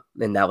trauma,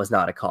 and that was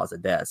not a cause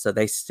of death. So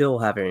they still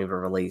haven't even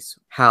released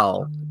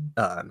how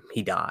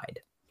he died.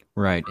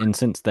 Right. And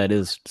since that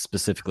is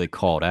specifically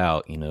called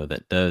out,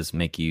 that does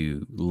make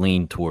you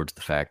lean towards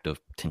the fact of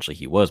potentially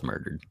he was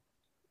murdered.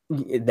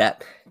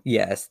 That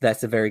yes,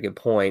 that's a very good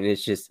point.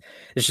 It's just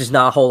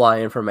not a whole lot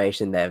of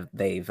information that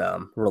they've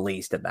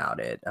released about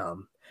it.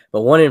 But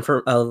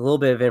a little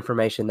bit of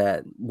information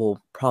that we'll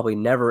probably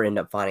never end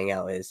up finding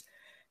out is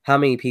how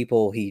many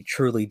people he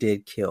truly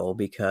did kill,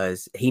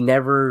 because he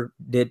never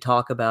did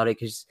talk about it.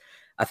 Because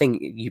I think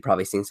you've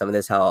probably seen some of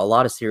this, how a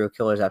lot of serial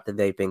killers, after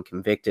they've been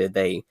convicted,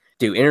 they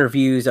do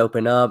interviews,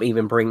 open up,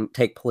 even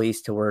take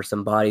police to where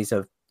some bodies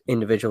of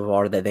individuals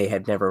are that they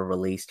had never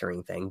released or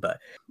anything. But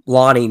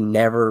Lonnie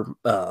never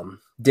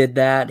did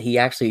that. He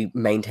actually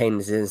maintained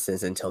his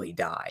innocence until he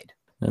died.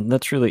 And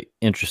that's really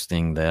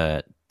interesting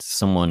that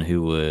someone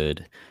who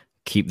would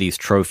keep these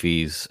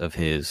trophies of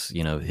his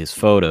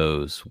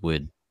photos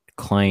would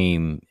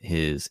claim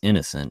his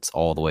innocence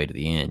all the way to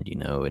the end.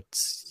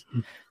 It's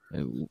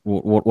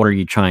what are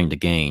you trying to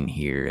gain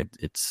here?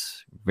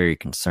 It's very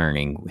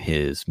concerning,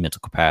 his mental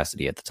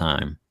capacity at the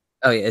time.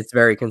 Oh yeah, it's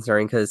very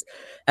concerning because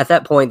at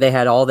that point they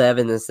had all the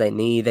evidence they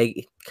need.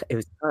 It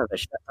was kind of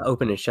a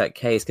open and shut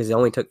case because it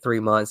only took 3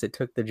 months. It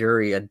took the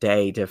jury a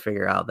day to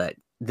figure out that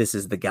this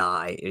is the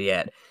guy.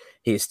 Yet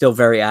he's still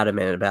very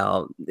adamant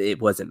about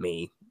it wasn't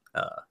me.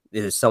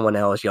 It was someone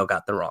else. Y'all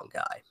got the wrong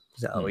guy.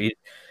 So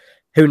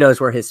who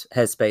knows where his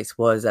headspace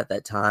was at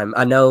that time?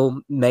 I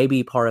know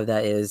maybe part of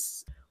that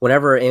is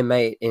whenever an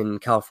inmate in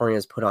California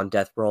is put on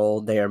death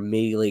row, they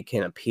immediately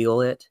can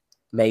appeal it.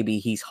 Maybe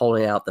he's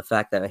holding out the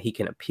fact that he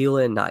can appeal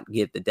it and not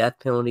get the death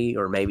penalty,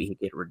 or maybe he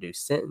get a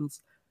reduced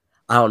sentence.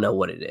 I don't know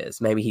what it is.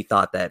 Maybe he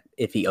thought that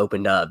if he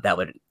opened up, that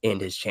would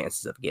end his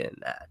chances of getting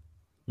that.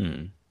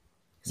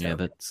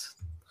 So.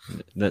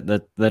 Yeah,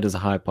 that is a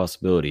high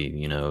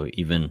possibility.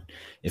 Even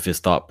if his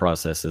thought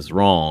process is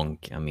wrong,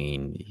 I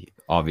mean,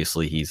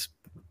 obviously he's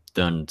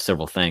done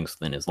several things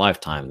within his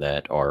lifetime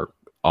that are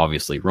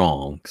obviously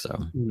wrong.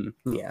 So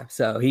yeah,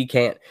 so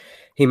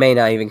he may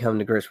not even come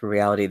to grips with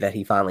reality that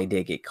he finally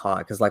did get caught,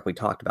 because like we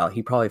talked about,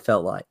 he probably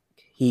felt like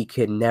he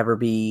could never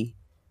be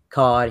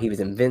caught. He was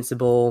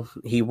invincible.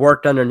 He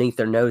worked underneath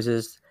their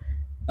noses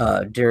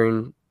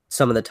during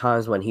some of the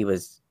times when he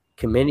was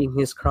committing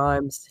his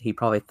crimes. He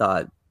probably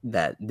thought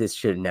that this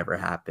should never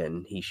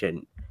happen. He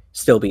shouldn't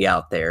still be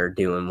out there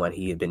doing what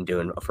he had been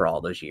doing for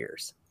all those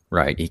years.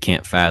 Right. He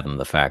can't fathom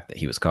the fact that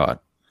he was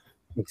caught.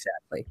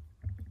 Exactly.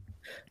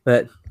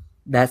 But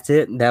that's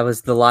it. That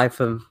was the life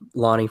of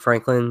Lonnie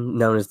Franklin,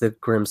 known as the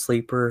Grim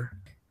Sleeper.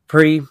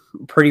 Pretty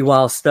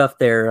wild stuff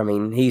there. I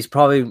mean, he's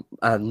probably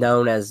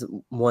known as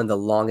one of the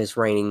longest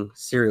reigning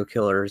serial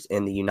killers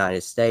in the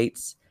United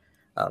States.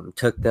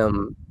 Took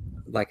them,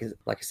 like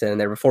I said in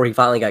there, before he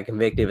finally got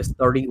convicted, it was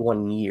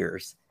 31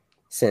 years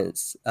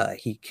since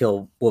he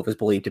killed what was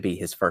believed to be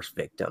his first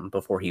victim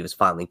before he was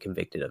finally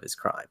convicted of his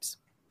crimes.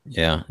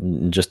 Yeah,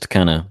 just to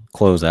kind of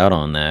close out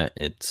on that,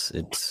 it's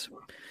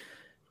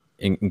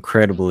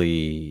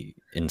incredibly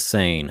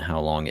insane how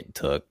long it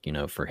took,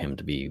 for him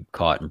to be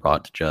caught and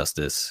brought to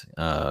justice.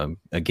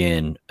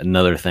 Again,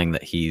 another thing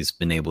that he's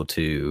been able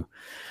to,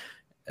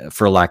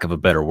 for lack of a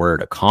better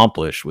word,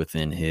 accomplish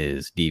within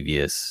his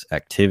devious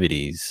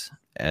activities,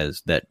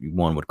 as that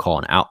one would call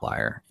an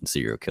outlier in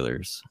serial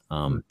killers.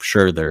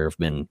 Sure, there have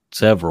been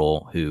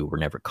several who were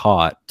never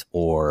caught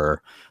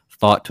or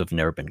thought to have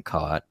never been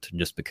caught,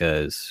 just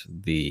because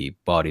the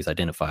bodies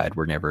identified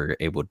were never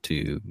able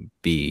to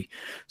be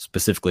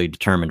specifically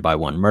determined by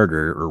one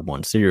murderer or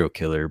one serial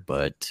killer.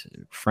 But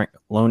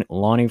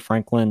Lonnie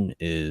Franklin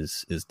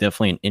is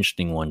definitely an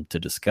interesting one to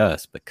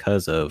discuss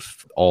because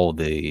of all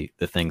the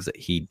things that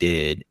he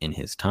did in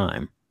his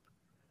time.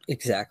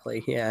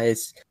 Exactly. Yeah,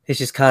 it's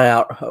just kind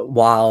of out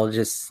wild.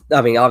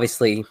 I mean,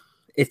 obviously,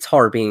 it's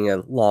hard being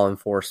a law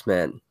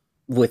enforcement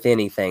with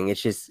anything.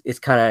 It's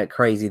kind of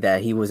crazy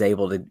that he was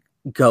able to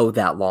go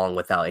that long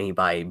without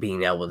anybody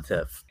being able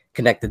to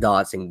connect the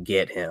dots and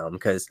get him.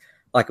 Because,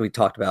 like we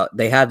talked about,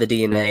 they had the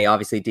DNA.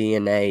 Obviously,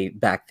 DNA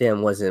back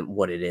then wasn't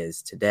what it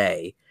is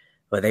today,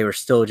 but they were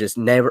still just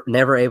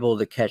never able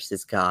to catch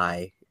this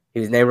guy. He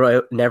was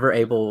never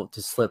able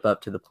to slip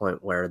up to the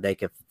point where they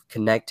could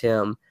connect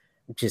him,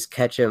 just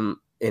catch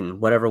him in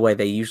whatever way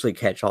they usually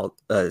catch all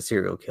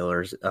serial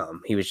killers.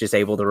 He was just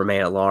able to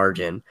remain at large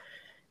and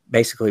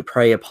basically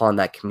prey upon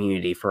that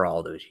community for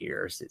all those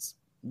years. It's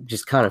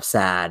just kind of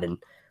sad and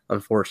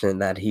unfortunate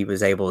that he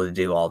was able to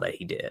do all that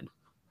he did.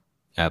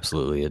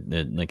 Absolutely.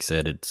 Like I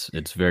said,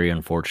 it's very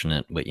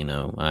unfortunate, but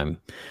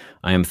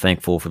I am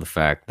thankful for the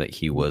fact that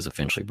he was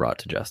eventually brought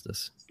to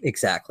justice.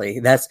 Exactly.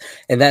 That's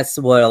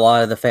what a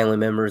lot of the family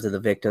members of the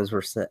victims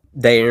were.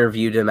 They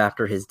interviewed him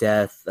after his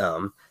death,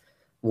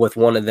 with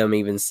one of them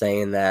even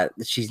saying that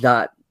she's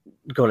not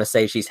going to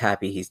say she's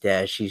happy he's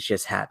dead. She's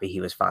just happy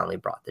he was finally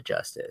brought to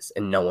justice,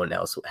 and no one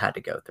else had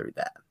to go through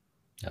that.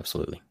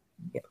 Absolutely.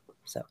 Yeah.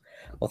 So,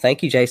 Well,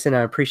 thank you, Jason.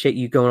 I appreciate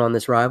you going on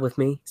this ride with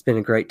me. It's been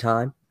a great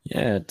time.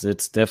 Yeah,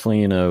 it's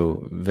definitely,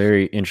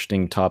 very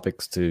interesting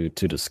topics to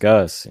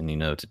discuss, and,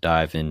 to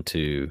dive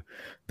into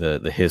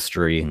the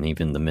history and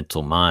even the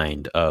mental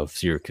mind of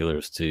serial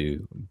killers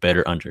to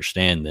better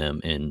understand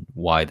them and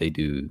why they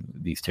do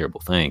these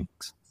terrible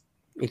things.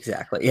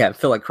 Exactly. Yeah, I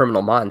feel like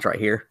Criminal Minds right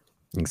here.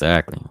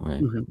 Exactly.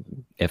 Right.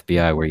 Mm-hmm.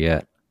 FBI, where you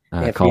at?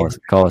 FBI.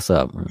 Call us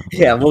up.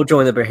 Yeah, we'll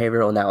join the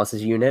behavioral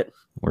analysis unit.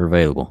 We're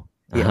available.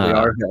 Yeah, we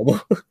are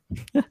available.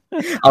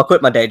 I'll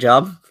quit my day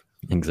job.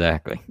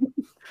 Exactly.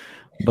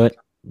 But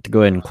to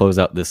go ahead and close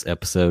out this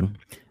episode,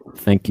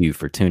 thank you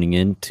for tuning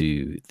in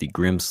to the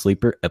Grim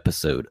Sleeper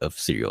episode of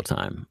Serial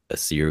Time, a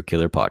serial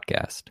killer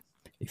podcast.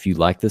 If you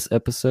like this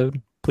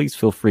episode, please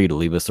feel free to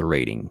leave us a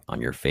rating on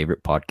your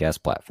favorite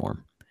podcast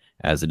platform.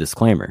 As a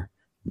disclaimer,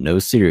 no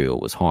serial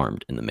was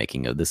harmed in the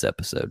making of this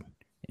episode,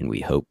 and we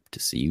hope to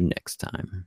see you next time.